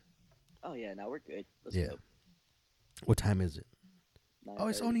 minutes, man. Oh yeah, now we're good. Let's Yeah. go. What time is it? Nine Oh,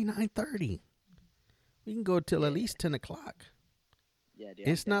 it's thirty. only 9:30. We can go till at Yeah, least 10 o'clock. yeah, dude,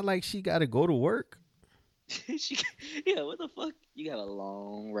 I'm It's not down. like she got to go to work. she, yeah, what the fuck? You got a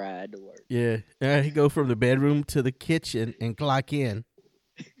long ride to work. Yeah, he go from the bedroom to the kitchen and clock in.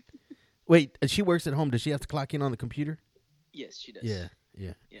 Wait, she works at home. Does she have to clock in on the computer? Yes, she does. Yeah,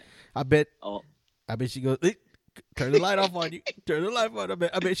 yeah. Yeah. I bet. Oh, I bet she goes. Turn the light off on you. Turn the light on.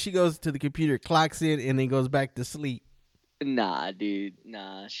 I bet she goes to the computer, clocks in, and then goes back to sleep. nah, dude.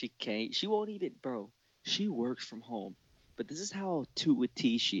 Nah, she can't. She won't even, bro. She works from home. But this is how to with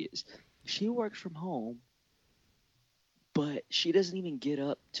T she is. She works from home, but she doesn't even get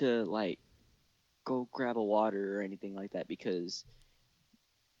up to like go grab a water or anything like that because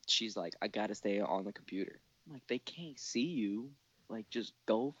she's like, I gotta stay on the computer. I'm like, they can't see you. Like, just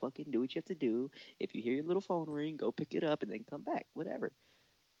go fucking do what you have to do. If you hear your little phone ring, go pick it up and then come back. Whatever.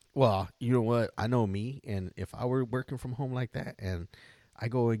 Well, you know what? I know me, and if I were working from home like that, and I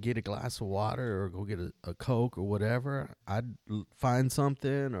go and get a glass of water or go get a Coke or whatever, find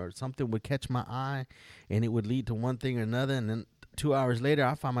something or something would catch my eye, and it would lead to one thing or another, and then 2 hours later,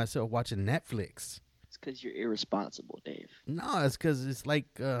 I find myself watching Netflix. It's because you're irresponsible, Dave. No, it's because it's like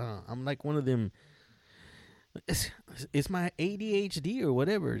I'm like one of them. It's, it's my ADHD or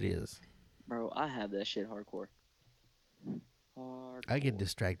whatever it is. Bro, I have that shit hardcore. I get Hardcore.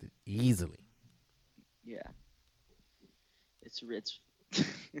 distracted easily. Yeah. It's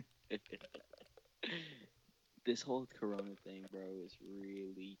this whole corona thing, bro, is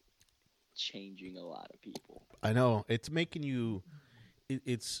really changing a lot of people. I know it's making you.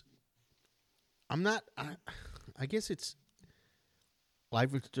 It's. I'm not. I guess it's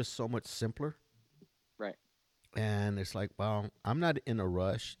life is just so much simpler, Right. and it's like, well, I'm not in a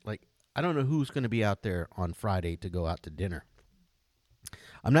rush. Like, I don't know who's going to be out there on Friday to go out to dinner.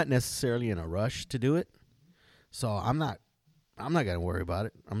 I'm not necessarily in a rush to do it, so I'm not. I'm not going to worry about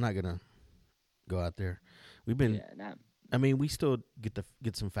it. I'm not going to go out there. We've been. Yeah, nah. I mean, we still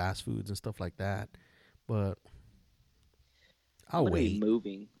get some fast foods and stuff like that, but I'm I'll gonna be wait.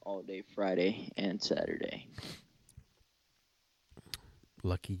 moving all day Friday and Saturday.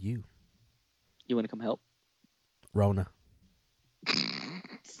 Lucky you, You wanna come help? Rona.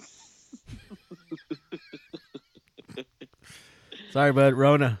 Sorry, bud,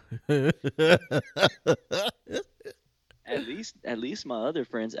 Rona. At least my other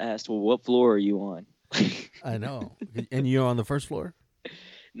friends asked, well, what floor are you on? I know. And you're on the first floor?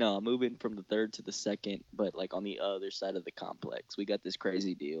 No, I'm moving from the third to the second, but like on the other side of the complex. We got this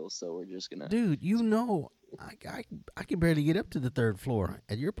crazy deal, so we're just gonna Dude, you know, I can barely get up to the third floor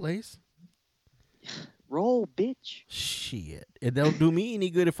at your place. roll, bitch. Shit. It don't do me any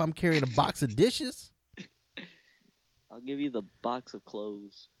good if I'm carrying a box of dishes. I'll give you the box of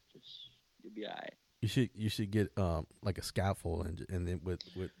clothes. Just you'll be alright. You should get like a scaffold and then with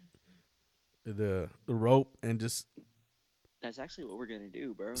the rope and just That's actually what we're gonna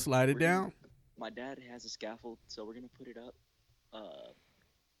do, bro. slide it We're gonna. down. My dad has a scaffold, so we're gonna put it up, uh,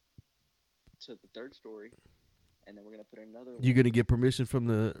 to the third story, and then we're gonna put another You're one. gonna get permission from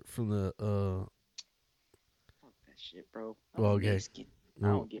the Fuck that shit, bro. I'm well, okay. Mexican. I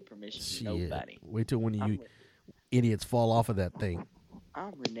Well, don't get permission from shit. nobody. Wait till one of you I'm idiots fall off of that thing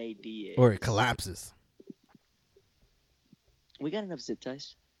I'm Rene Diaz. or it collapses. We got enough zip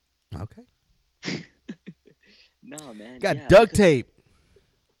ties. Okay. No, man. Got Yeah, duct 'cause tape.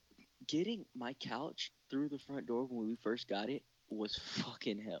 getting my couch through the front door when we first got it was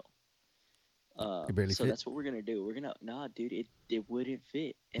fucking hell. It barely So fit. that's what we're gonna do. We're gonna nah, dude. It wouldn't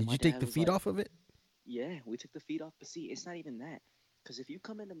fit. And Did my you take dad the was feet like, off of it? yeah, we took the feet off. But see, it's not even that. Because if you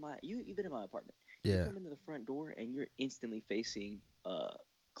come into my, you've been in my apartment. You Yeah. come into the front door and you're instantly facing a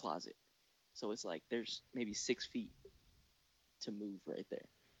closet. So it's like there's maybe 6 feet to move right there.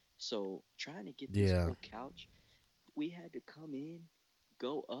 So trying to get this Yeah. whole couch, we had to come in,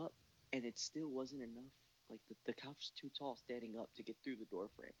 go up, and it still wasn't enough. Like the couch is too tall standing up to get through the door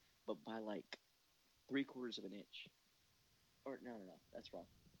frame, but by like 3/4 of an inch. Or no, that's wrong.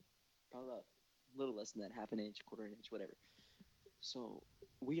 Probably about a little less than that, half an inch, quarter an inch, whatever. So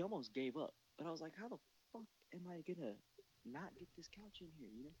we almost gave up. But I was like, how the fuck am I gonna not get this couch in here,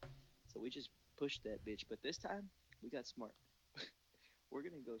 you know? So we just pushed that bitch. But this time we got smart. We're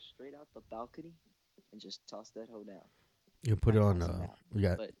gonna go straight out the balcony and just toss that hoe down. You put it Not on. toss it down, You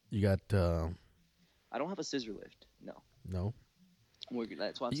got. but You got. I don't have a scissor lift. No, No.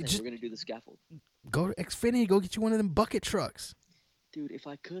 that's why I'm You saying just we're gonna do the scaffold, go to Xfinity. Go get you one of them bucket trucks. dude. If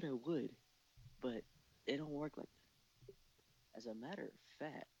I could, I would, but it don't work like that. As a matter of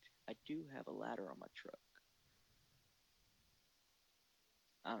fact, I do have a ladder on my truck.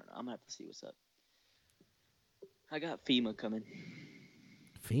 I don't know. I'm gonna have to see what's up. I got FEMA coming.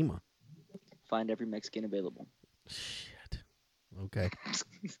 FEMA. Find every Mexican available. Shit. Okay.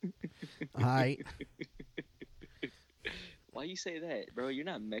 All right. Why you say that, bro? You're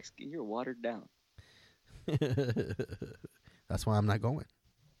not Mexican. You're watered down. That's why I'm not going.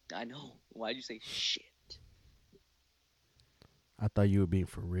 I know. Why'd you say shit? I thought you were being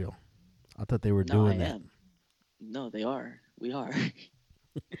for real. I thought they were No, I doing that. am. No, they are. We are.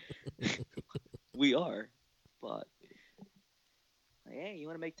 We are. But like, hey, you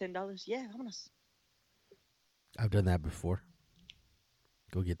want to make $10? Yeah, I'm gonna. I've done that before.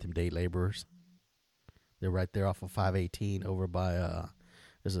 Go get them day laborers. They're right there off of 518 over by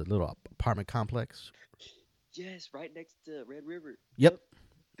there's a little apartment complex. Yes, right next to Red River. Yep.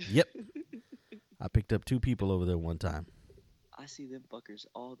 Yep. I picked up 2 people over there one time. I see them fuckers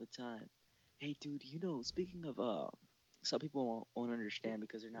all the time. Hey, dude, speaking of some people won't understand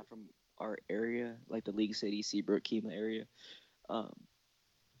because they're not from our area, like the League City, Seabrook, Kima area. Um,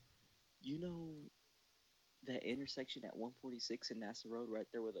 you know that intersection at 146 and NASA Road, right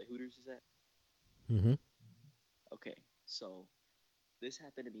there where the Hooters is at? Mm-hmm. Okay, so this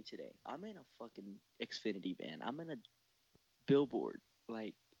happened to me today. I'm in a fucking Xfinity van. I'm in a billboard.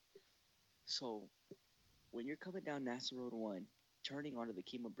 Like, so when you're coming down NASA Road 1, turning onto the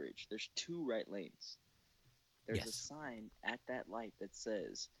Kima Bridge, there's 2 right lanes. There's a Yes. sign at that light that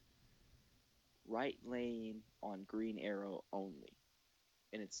says right lane on green arrow only.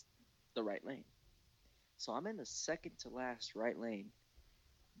 And it's the right lane. So I'm in the second to last right lane.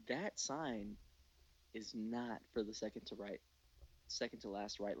 That sign is not for the second to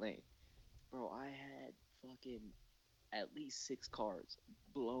last right lane. Bro, I had fucking at least 6 cars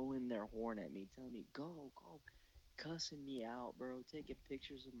blowing their horn at me, telling me, go, go, cussing me out, bro, taking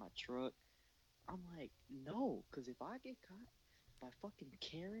pictures of my truck. I'm like, no, because if I get caught by fucking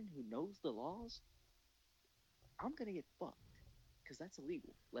Karen who knows the laws, I'm gonna get fucked because that's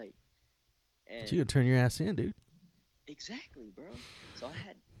illegal. Like, So you and gonna turn your ass in, dude. exactly, bro. So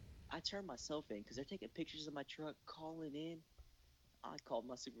I turned myself in because they're taking pictures of my truck, calling in. I called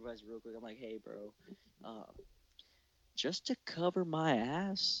my supervisor real quick. I'm like, hey, bro, uh, just to cover my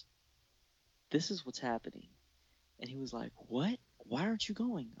ass, this is what's happening. And he was like, what? Why aren't you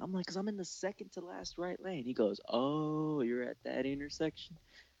going? I'm like, because I'm in the second to last right lane. He goes, oh, you're at that intersection?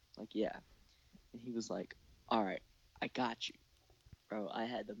 I'm like, yeah. And he was like, all right, I got you. Bro, I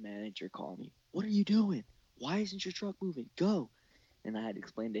had the manager call me. What are you doing? Why isn't your truck moving? Go. And I had to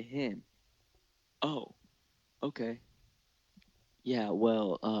explain to him, oh, okay. Yeah,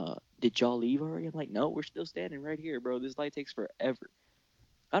 well, did y'all leave already? I'm like, no, we're still standing right here, bro. This light takes forever.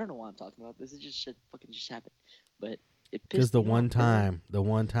 I don't know why I'm talking about this. It just shit fucking just happened. But it Because pissed me off, bro. the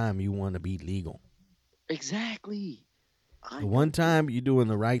one time you want to be legal, Exactly. the I one know, because time you doing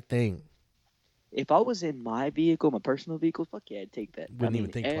the right thing, if I was in my vehicle, my personal vehicle, fuck yeah, I'd take that. I wouldn't even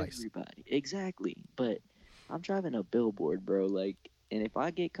mean, think twice. everybody. Exactly. But I'm driving a billboard, bro. Like, and if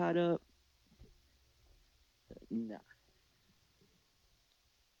I get caught up, nah,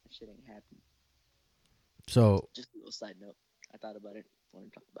 that shit ain't happening. So Just a little side note. I thought about it.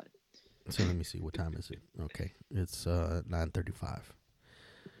 Wanted to talk about it. let me see, what time is it? Okay, it's 9:35.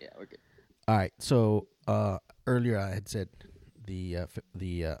 Yeah, we're good. All right. So earlier I had said the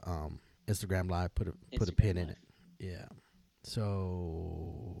Instagram live put a pin Instagram in live. it. Yeah.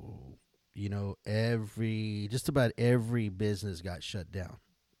 So every just about every business got shut down,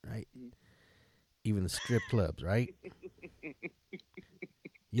 right? Mhm. Even the strip clubs, right?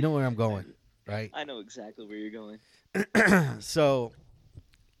 You know where I'm going, right? I know exactly where you're going. So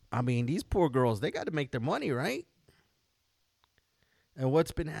I mean, these poor girls, they got to make their money, right? And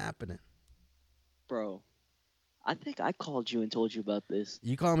what's been happening? bro. I think I called you and told you about this.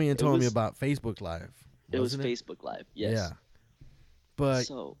 You called me and It told me was about Facebook Live, it was wasn't it? Facebook Live. Yeah. Yes. But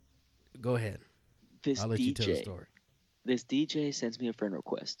So go ahead. this I'll let you tell the DJ, story. this DJ sends me a friend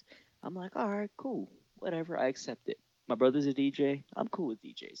request. I'm like, all right, cool, whatever. I accept it. My brother's a DJ. I'm cool with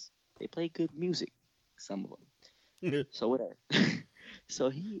DJs. They play good music. Some of them. So whatever. So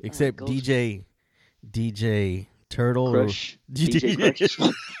he Except goes DJ Turtle or Crush, DJ DJ.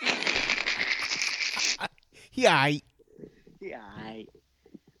 Crush. Yeah. Yeah,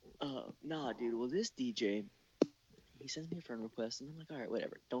 nah, dude. Well, this DJ, he sends me a friend request, and I'm like, all right,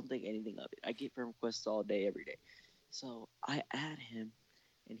 whatever. Don't think anything of it. I get friend requests all day, every day. So I add him,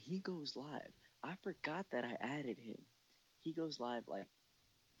 and he goes live. I forgot that I added him. He goes live like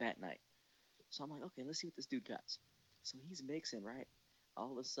that night. So I'm like, okay, let's see what this dude got. So he's mixing, right?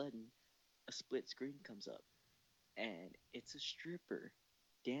 All of a sudden, a split screen comes up, and it's a stripper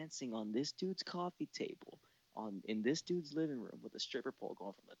dancing on this dude's coffee table in this dude's living room with a stripper pole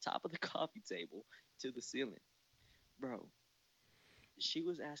going from the top of the coffee table to the ceiling. Bro, she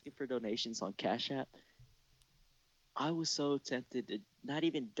was asking for donations on Cash App. I was so tempted to not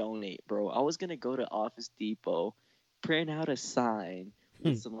even donate, bro. I was gonna go to Office Depot, print out a sign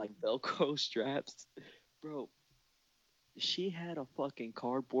with some like Velcro straps. Bro, she had a fucking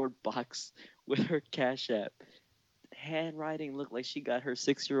cardboard box with her Cash App. Handwriting looked like she got her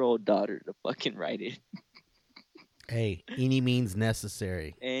 6-year-old daughter to fucking write it. Hey, any means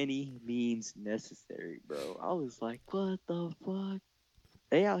necessary. Any means necessary, bro. I was like, what the fuck?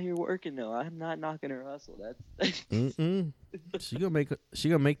 They out here working though. I'm not knocking her hustle. That's Mm-mm. She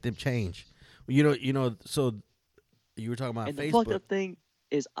gonna make them change. You know. So you were talking about and the fucked Facebook. up thing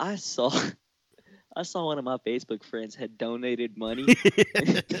is I saw one of my Facebook friends had donated money.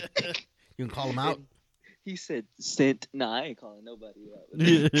 You can call them out. And he said sent. Nah, I ain't calling nobody out.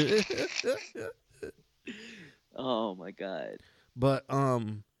 Oh my god. But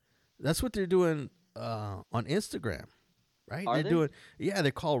that's what they're doing on Instagram, right? Are They're they doing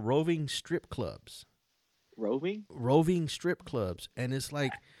they're called roving strip clubs. roving? Roving strip clubs, and it's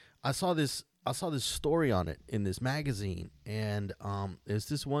like I saw this story on it in this magazine, and there's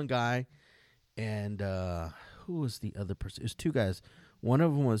this one guy, and who was the other person? It was two guys. One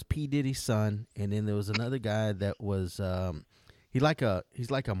of them was P Diddy's son, and then there was another guy that was he's like a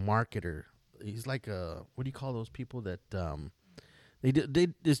marketer. He's like a, what do you call those people that they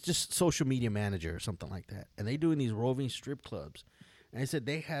it's just social media manager or something like that, and they doing these roving strip clubs. And they said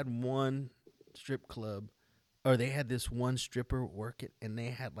they had one strip club, or they had this one stripper working, and they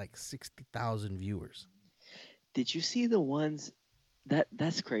had like 60,000 viewers. Did you see the ones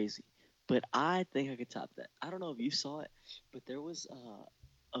that's crazy? But I think I could top that. I don't know if you saw it, but there was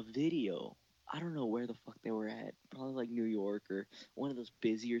a video. I don't know where the fuck they were at. Probably like New York or one of those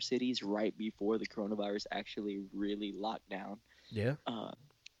busier cities right before the coronavirus actually really locked down. Yeah. Uh,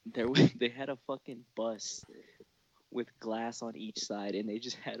 they had a fucking bus with glass on each side, and they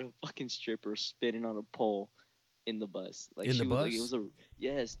just had a fucking stripper spinning on a pole in the bus. Like In the she was like it bus? was a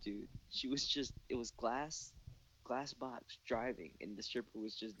yes, dude. She was just it was glass box driving, and the stripper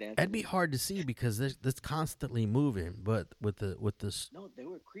was just dancing. That'd be hard to see because that's constantly moving. But with the No, they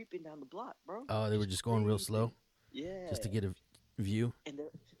were creeping down the block, bro. oh, they were just going real slow Yeah, just to get a view. and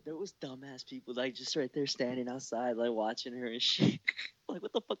there was dumbass people like just right there standing outside like watching her and shit. Like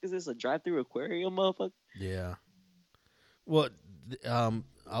what the fuck is this? A drive-through aquarium, motherfucker? Yeah. Well,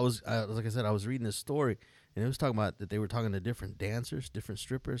 like I said, I was reading this story, and it was talking about that they were talking to different dancers, different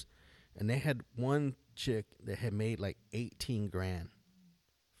strippers, and they had one chick that had made like 18 grand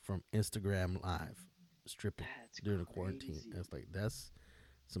from Instagram Live stripping That's during the quarantine. crazy. And it's like that's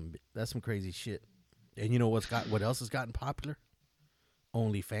some crazy shit. And you know what else has gotten popular?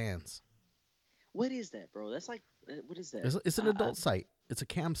 OnlyFans. What is that, bro? That's like what is that? It's an adult site. It's a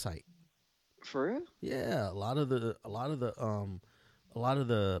cam site. For real? Yeah, a lot of the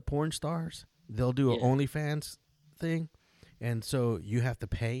porn stars, they'll do an Yeah. OnlyFans thing, and so you have to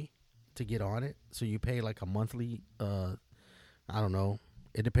pay to get on it. So you pay like a monthly. I don't know.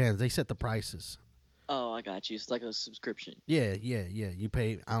 It depends. They set the prices. Oh, I got you. It's like a subscription. Yeah. You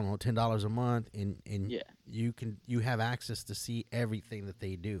pay, I don't know, $10 a month, and Yeah. you have access to see everything that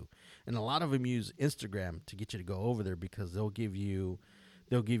they do. And a lot of them use Instagram to get you to go over there because they'll give you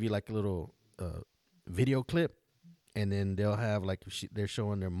like a little video clip, and then they'll have like if they're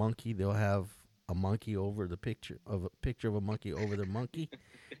showing their monkey, they'll have a monkey over the picture of a monkey over their monkey,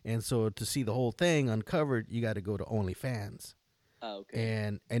 and so to see the whole thing uncovered, you got to go to OnlyFans. Oh,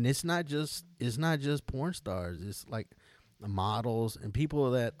 okay. And it's not just porn stars. It's like models and people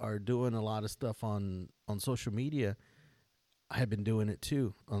that are doing a lot of stuff on social media. I have been doing it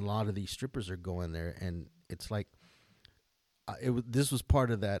too. A lot of these strippers are going there, and it's like this was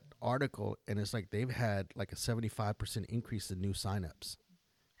part of that article, and it's like they've had like a 75% increase in new signups,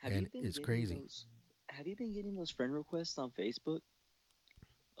 Have you and been it's getting crazy. those? Have you been getting those friend requests on Facebook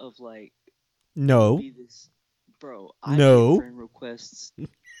of like it'll No, be this, bro? I get no. friend requests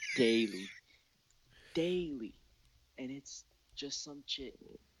daily, daily, and it's just some chick,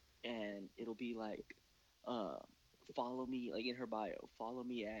 and it'll be like, uh, follow me, like in her bio, follow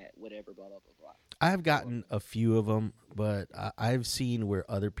me at whatever, blah blah blah I've blah, blah. gotten a few of them, but I've seen where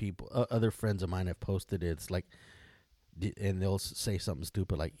other people, other friends of mine have posted it. It's like, and they'll say something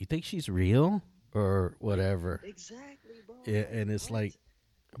stupid like, "You think she's real?" or Yeah, whatever. exactly, bro. Yeah, Like and it's what? like,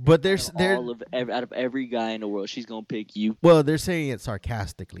 but Out of there's there. all of out of every guy in the world, she's gonna pick you. Well, they're saying it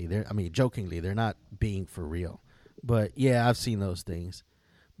sarcastically. I mean, jokingly. They're not being for real. But yeah, I've seen those things.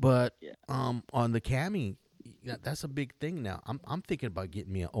 But Yeah, on the camming, that's a big thing now. I'm thinking about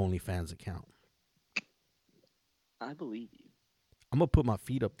getting me an OnlyFans account. I believe you, I'm gonna put my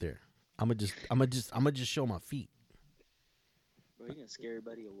feet up there. I'm gonna just show my feet. bro. You're gonna scare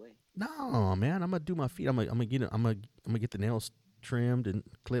everybody away. No, man, I'm gonna do my feet. I'm gonna get the nails trimmed and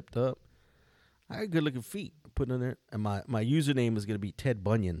clipped up. I got good looking feet. Put in there, and my username is gonna be Ted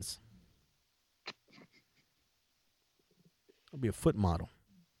Bunions. I'll be a foot model.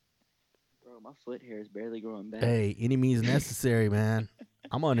 Bro, my foot hair is barely growing back. Hey, any means necessary, man.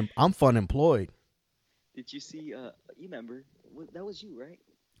 I'm fun employed. Did you see? You remember? That was you, right?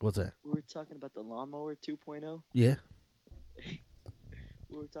 What's that? We were talking about the lawnmower 2.0. Yeah,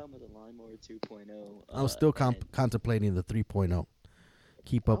 We were talking about the lawnmower 2.0. I'm still And contemplating the 3.0.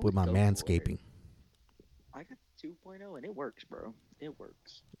 Keep I up with would my go for it. manscaping. I got 2.0 and it works, bro. It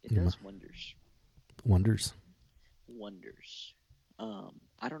works. It My does wonders. wonders. Wonders.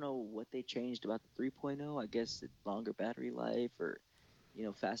 I don't know what they changed about the 3.0. I guess it's longer battery life or,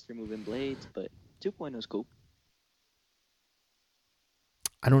 faster moving blades, but 2.0 is cool.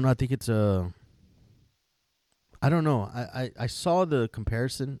 I don't know. I think it's a. I don't know. I saw the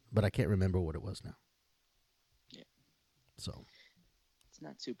comparison, but I can't remember what it was now. Yeah, So, it's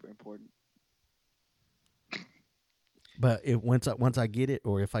not super important. but once I get it,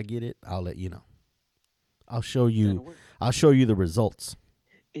 or if I get it, I'll let you know. I'll show It's gonna you. work. I'll show you the results.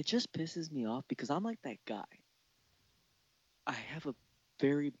 It just pisses me off because I'm like that guy. I have a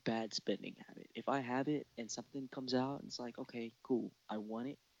very bad spending habit. If I have it and something comes out, and it's like, okay, cool, I want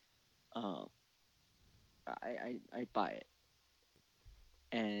it. Um, I buy it,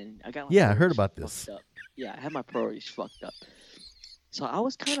 and I got my Yeah, I heard priorities about this. fucked up. Yeah, I have my priorities fucked up. So I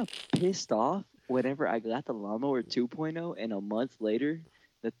was kind of pissed off whenever I got the lawnmower 2.0, and a month later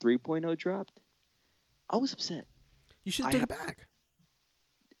the 3.0 dropped. I was upset. You should have I took ha- it back.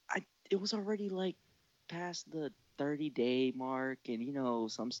 I it was already like past the 30-day mark,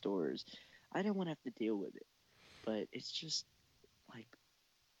 and some stores, I didn't want to have to deal with it. But it's just like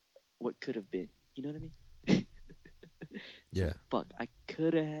what could have been. You know what I mean? It's like Yeah. fuck, I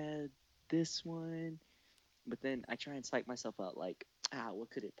could have had this one, but then I try and psych myself out like, what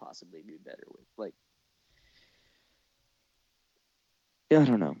could it possibly be better with? Like, yeah, I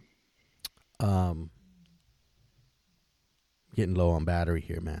don't know. Um, getting low on battery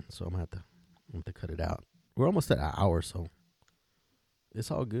here, man. So I'm gonna have to cut it out. We're almost at an hour, so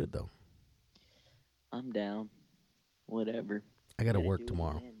it's all good though. I'm down. Whatever. I We gotta gotta work do it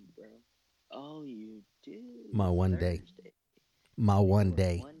tomorrow. again, bro. Oh, you do. My one day. Thursday. My You one work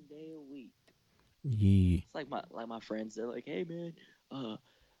day. 1 day a week. Yeah. It's like my friends. They're like, hey man, uh,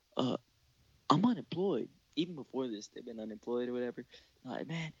 uh, I'm unemployed. Even before this, they've been unemployed or whatever. Like,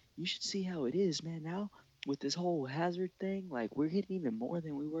 man, you should see how it is, man. Now with this whole hazard thing, like we're getting even more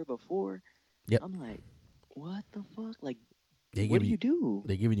than we were before. Yep. I'm like, what the fuck? Like, They what give do you you do?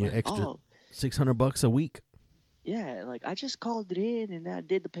 they giving you Like, extra oh, $600 a week. yeah, like I just called it in and I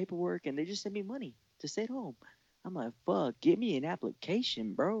did the paperwork and they just sent me money to stay at home. I'm like, fuck, give me an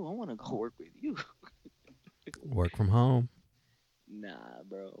application, bro. I want to go work with you. Work from home. Nah,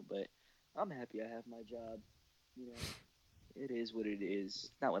 bro, but I'm happy I have my job. You know, it is what it is.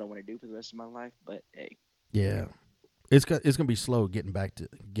 Not what I want to do for the rest of my life, but hey, Yeah. It's gonna be slow getting back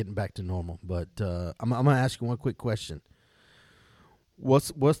to normal. But I'm gonna ask you one quick question.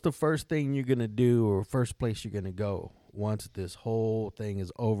 What's the first thing you're gonna do, or first place you're gonna go once this whole thing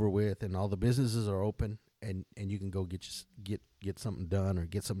is over with and all the businesses are open, and you can go get something done or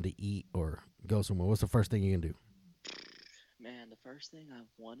get something to eat or go somewhere? What's the first thing you're gonna do? man, the first thing I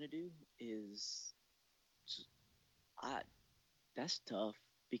want to do is I. That's tough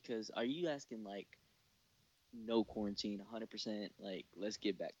because are you asking like no quarantine, 100%? Like, let's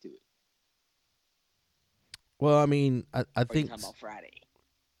get back to it. Well, I mean, I Or are you think. talking about Friday?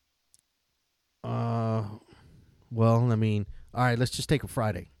 Uh, well, I mean, all right. Let's just take a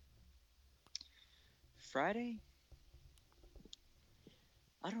Friday. Friday?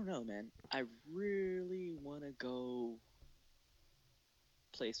 I don't know, man. I really want to go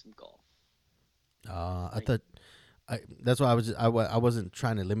play some golf. I Like, thought. That's why I wasn't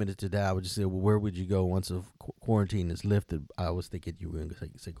trying to limit it to that. I would just say, well, where would you go once the quarantine is lifted? I was thinking you were going to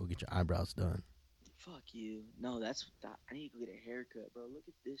say, go get your eyebrows done. fuck you. No, I need to go get a haircut, bro. Look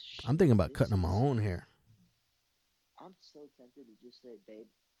at this I'm shit. thinking about This cutting my is. own hair. I'm so tempted to just say, babe,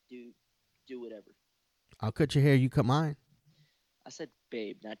 do whatever. I'll cut your hair. You cut mine. I said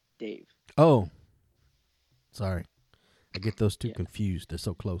babe, not Dave. Oh, sorry. I get those two Yeah. confused. They're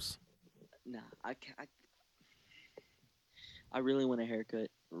so close. Nah, I can't. I really want a haircut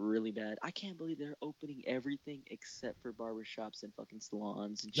really bad. I can't believe they're opening everything except for barbershops and fucking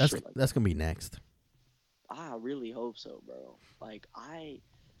salons and shit like That's that. gonna be next. I really hope so, bro. Like I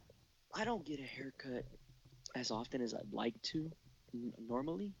don't get a haircut as often as I'd like to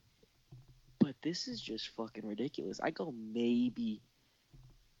normally, but this is just fucking ridiculous. I go maybe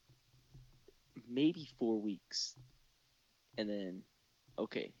 4 weeks, and then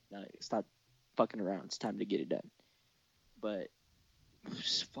okay, now stop fucking around. It's time to get it done. But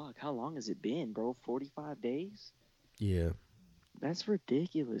fuck, how long has it been, bro? 45 days? Yeah. That's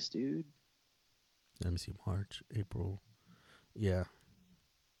ridiculous, dude. Let me see. March, April. Yeah.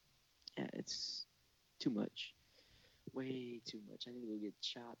 Yeah, it's too much. Way too much. I need to go get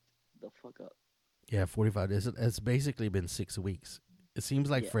chopped the fuck up. Yeah. 45 days. It's basically been 6 weeks. It seems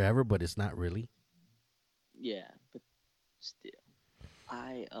like Yeah, forever, but it's not really. yeah, but still,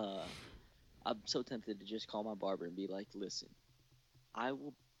 I I'm so tempted to just call my barber and be like, listen, I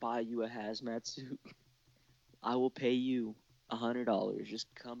will buy you a hazmat suit. I will pay you $100. Just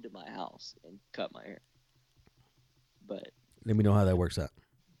come to my house and cut my hair. But Let me know how that works out.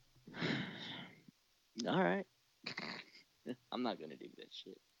 all right, I'm not gonna do that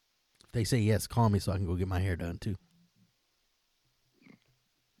shit. If they say yes, call me so I can go get my hair done too.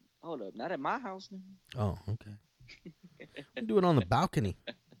 Hold up, not at my house now. Oh, okay. Do it on the balcony.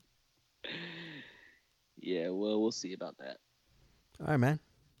 Yeah, well, we'll see about that. All right, man.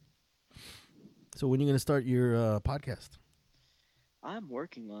 So when are you gonna start your podcast? I'm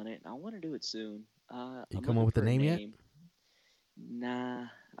working on it. I want to do it soon. You I'm come up looking with a for name yet? Nah,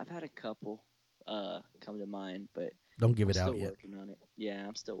 I've had a couple come to mind, but Don't give I'm it still out yet. working on it. Yeah,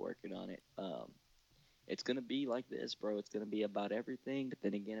 I'm still working on it. It's gonna be like this, bro. It's gonna be about everything, but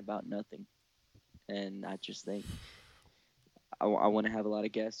then again about nothing. And I just think I want to have a lot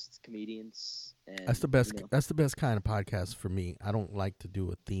of guests, comedians, and That's the best. That's the best kind of podcast for me. I don't like to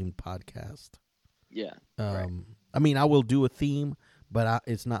do a themed podcast. yeah, right, I mean, I will do a theme, but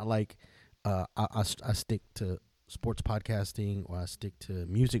it's not like I stick to sports podcasting or I stick to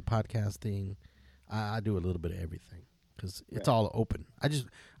music podcasting. I do a little bit of everything because it's right. all open.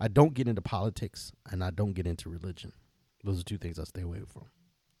 I don't get into politics and I don't get into religion. Those are two things I stay away from.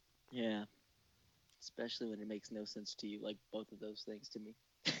 Yeah, especially when it makes no sense to you, like both of those things to me.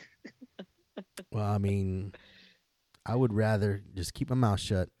 Well, I mean, I would rather just keep my mouth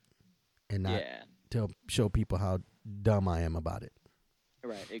shut and not Yeah, show people how dumb I am about it.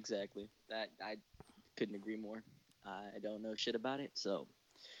 right, exactly. That I couldn't agree more. I don't know shit about it, so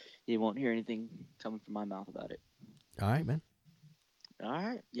you won't hear anything coming from my mouth about it. All right, man. All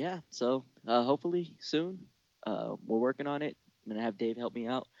right, yeah. So hopefully soon. We're working on it. I'm gonna have Dave help me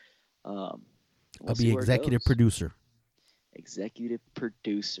out. We'll I'll see be where it executive goes. producer. Executive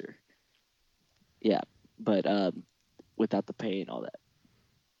producer. Yeah, but without the pay and all that.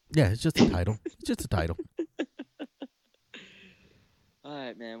 Yeah, it's just a title. It's just a title. All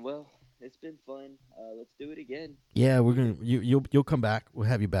right, man. Well, it's been fun. Let's do it again. Yeah, we're We gonna can- you'll come back. We'll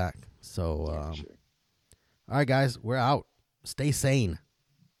have you back. So, Yeah, for sure. all right, guys, we're out. Stay sane.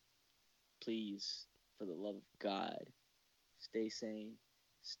 Please, for the love of God, stay sane,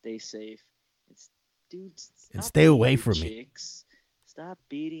 stay safe, and dude, And stop stay beating away your from me. chicks. Stop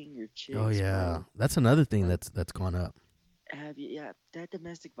beating your chicks. Oh yeah, bro. that's another thing Like, that's gone up. have you? Yeah, that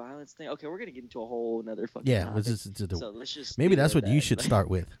domestic violence thing. Okay, we're gonna get into a whole another fucking Yeah, topic. it's So let's just maybe leave it that's at what you that. should start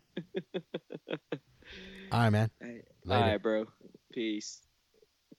with. All right, man. All Later. right, bro. Peace.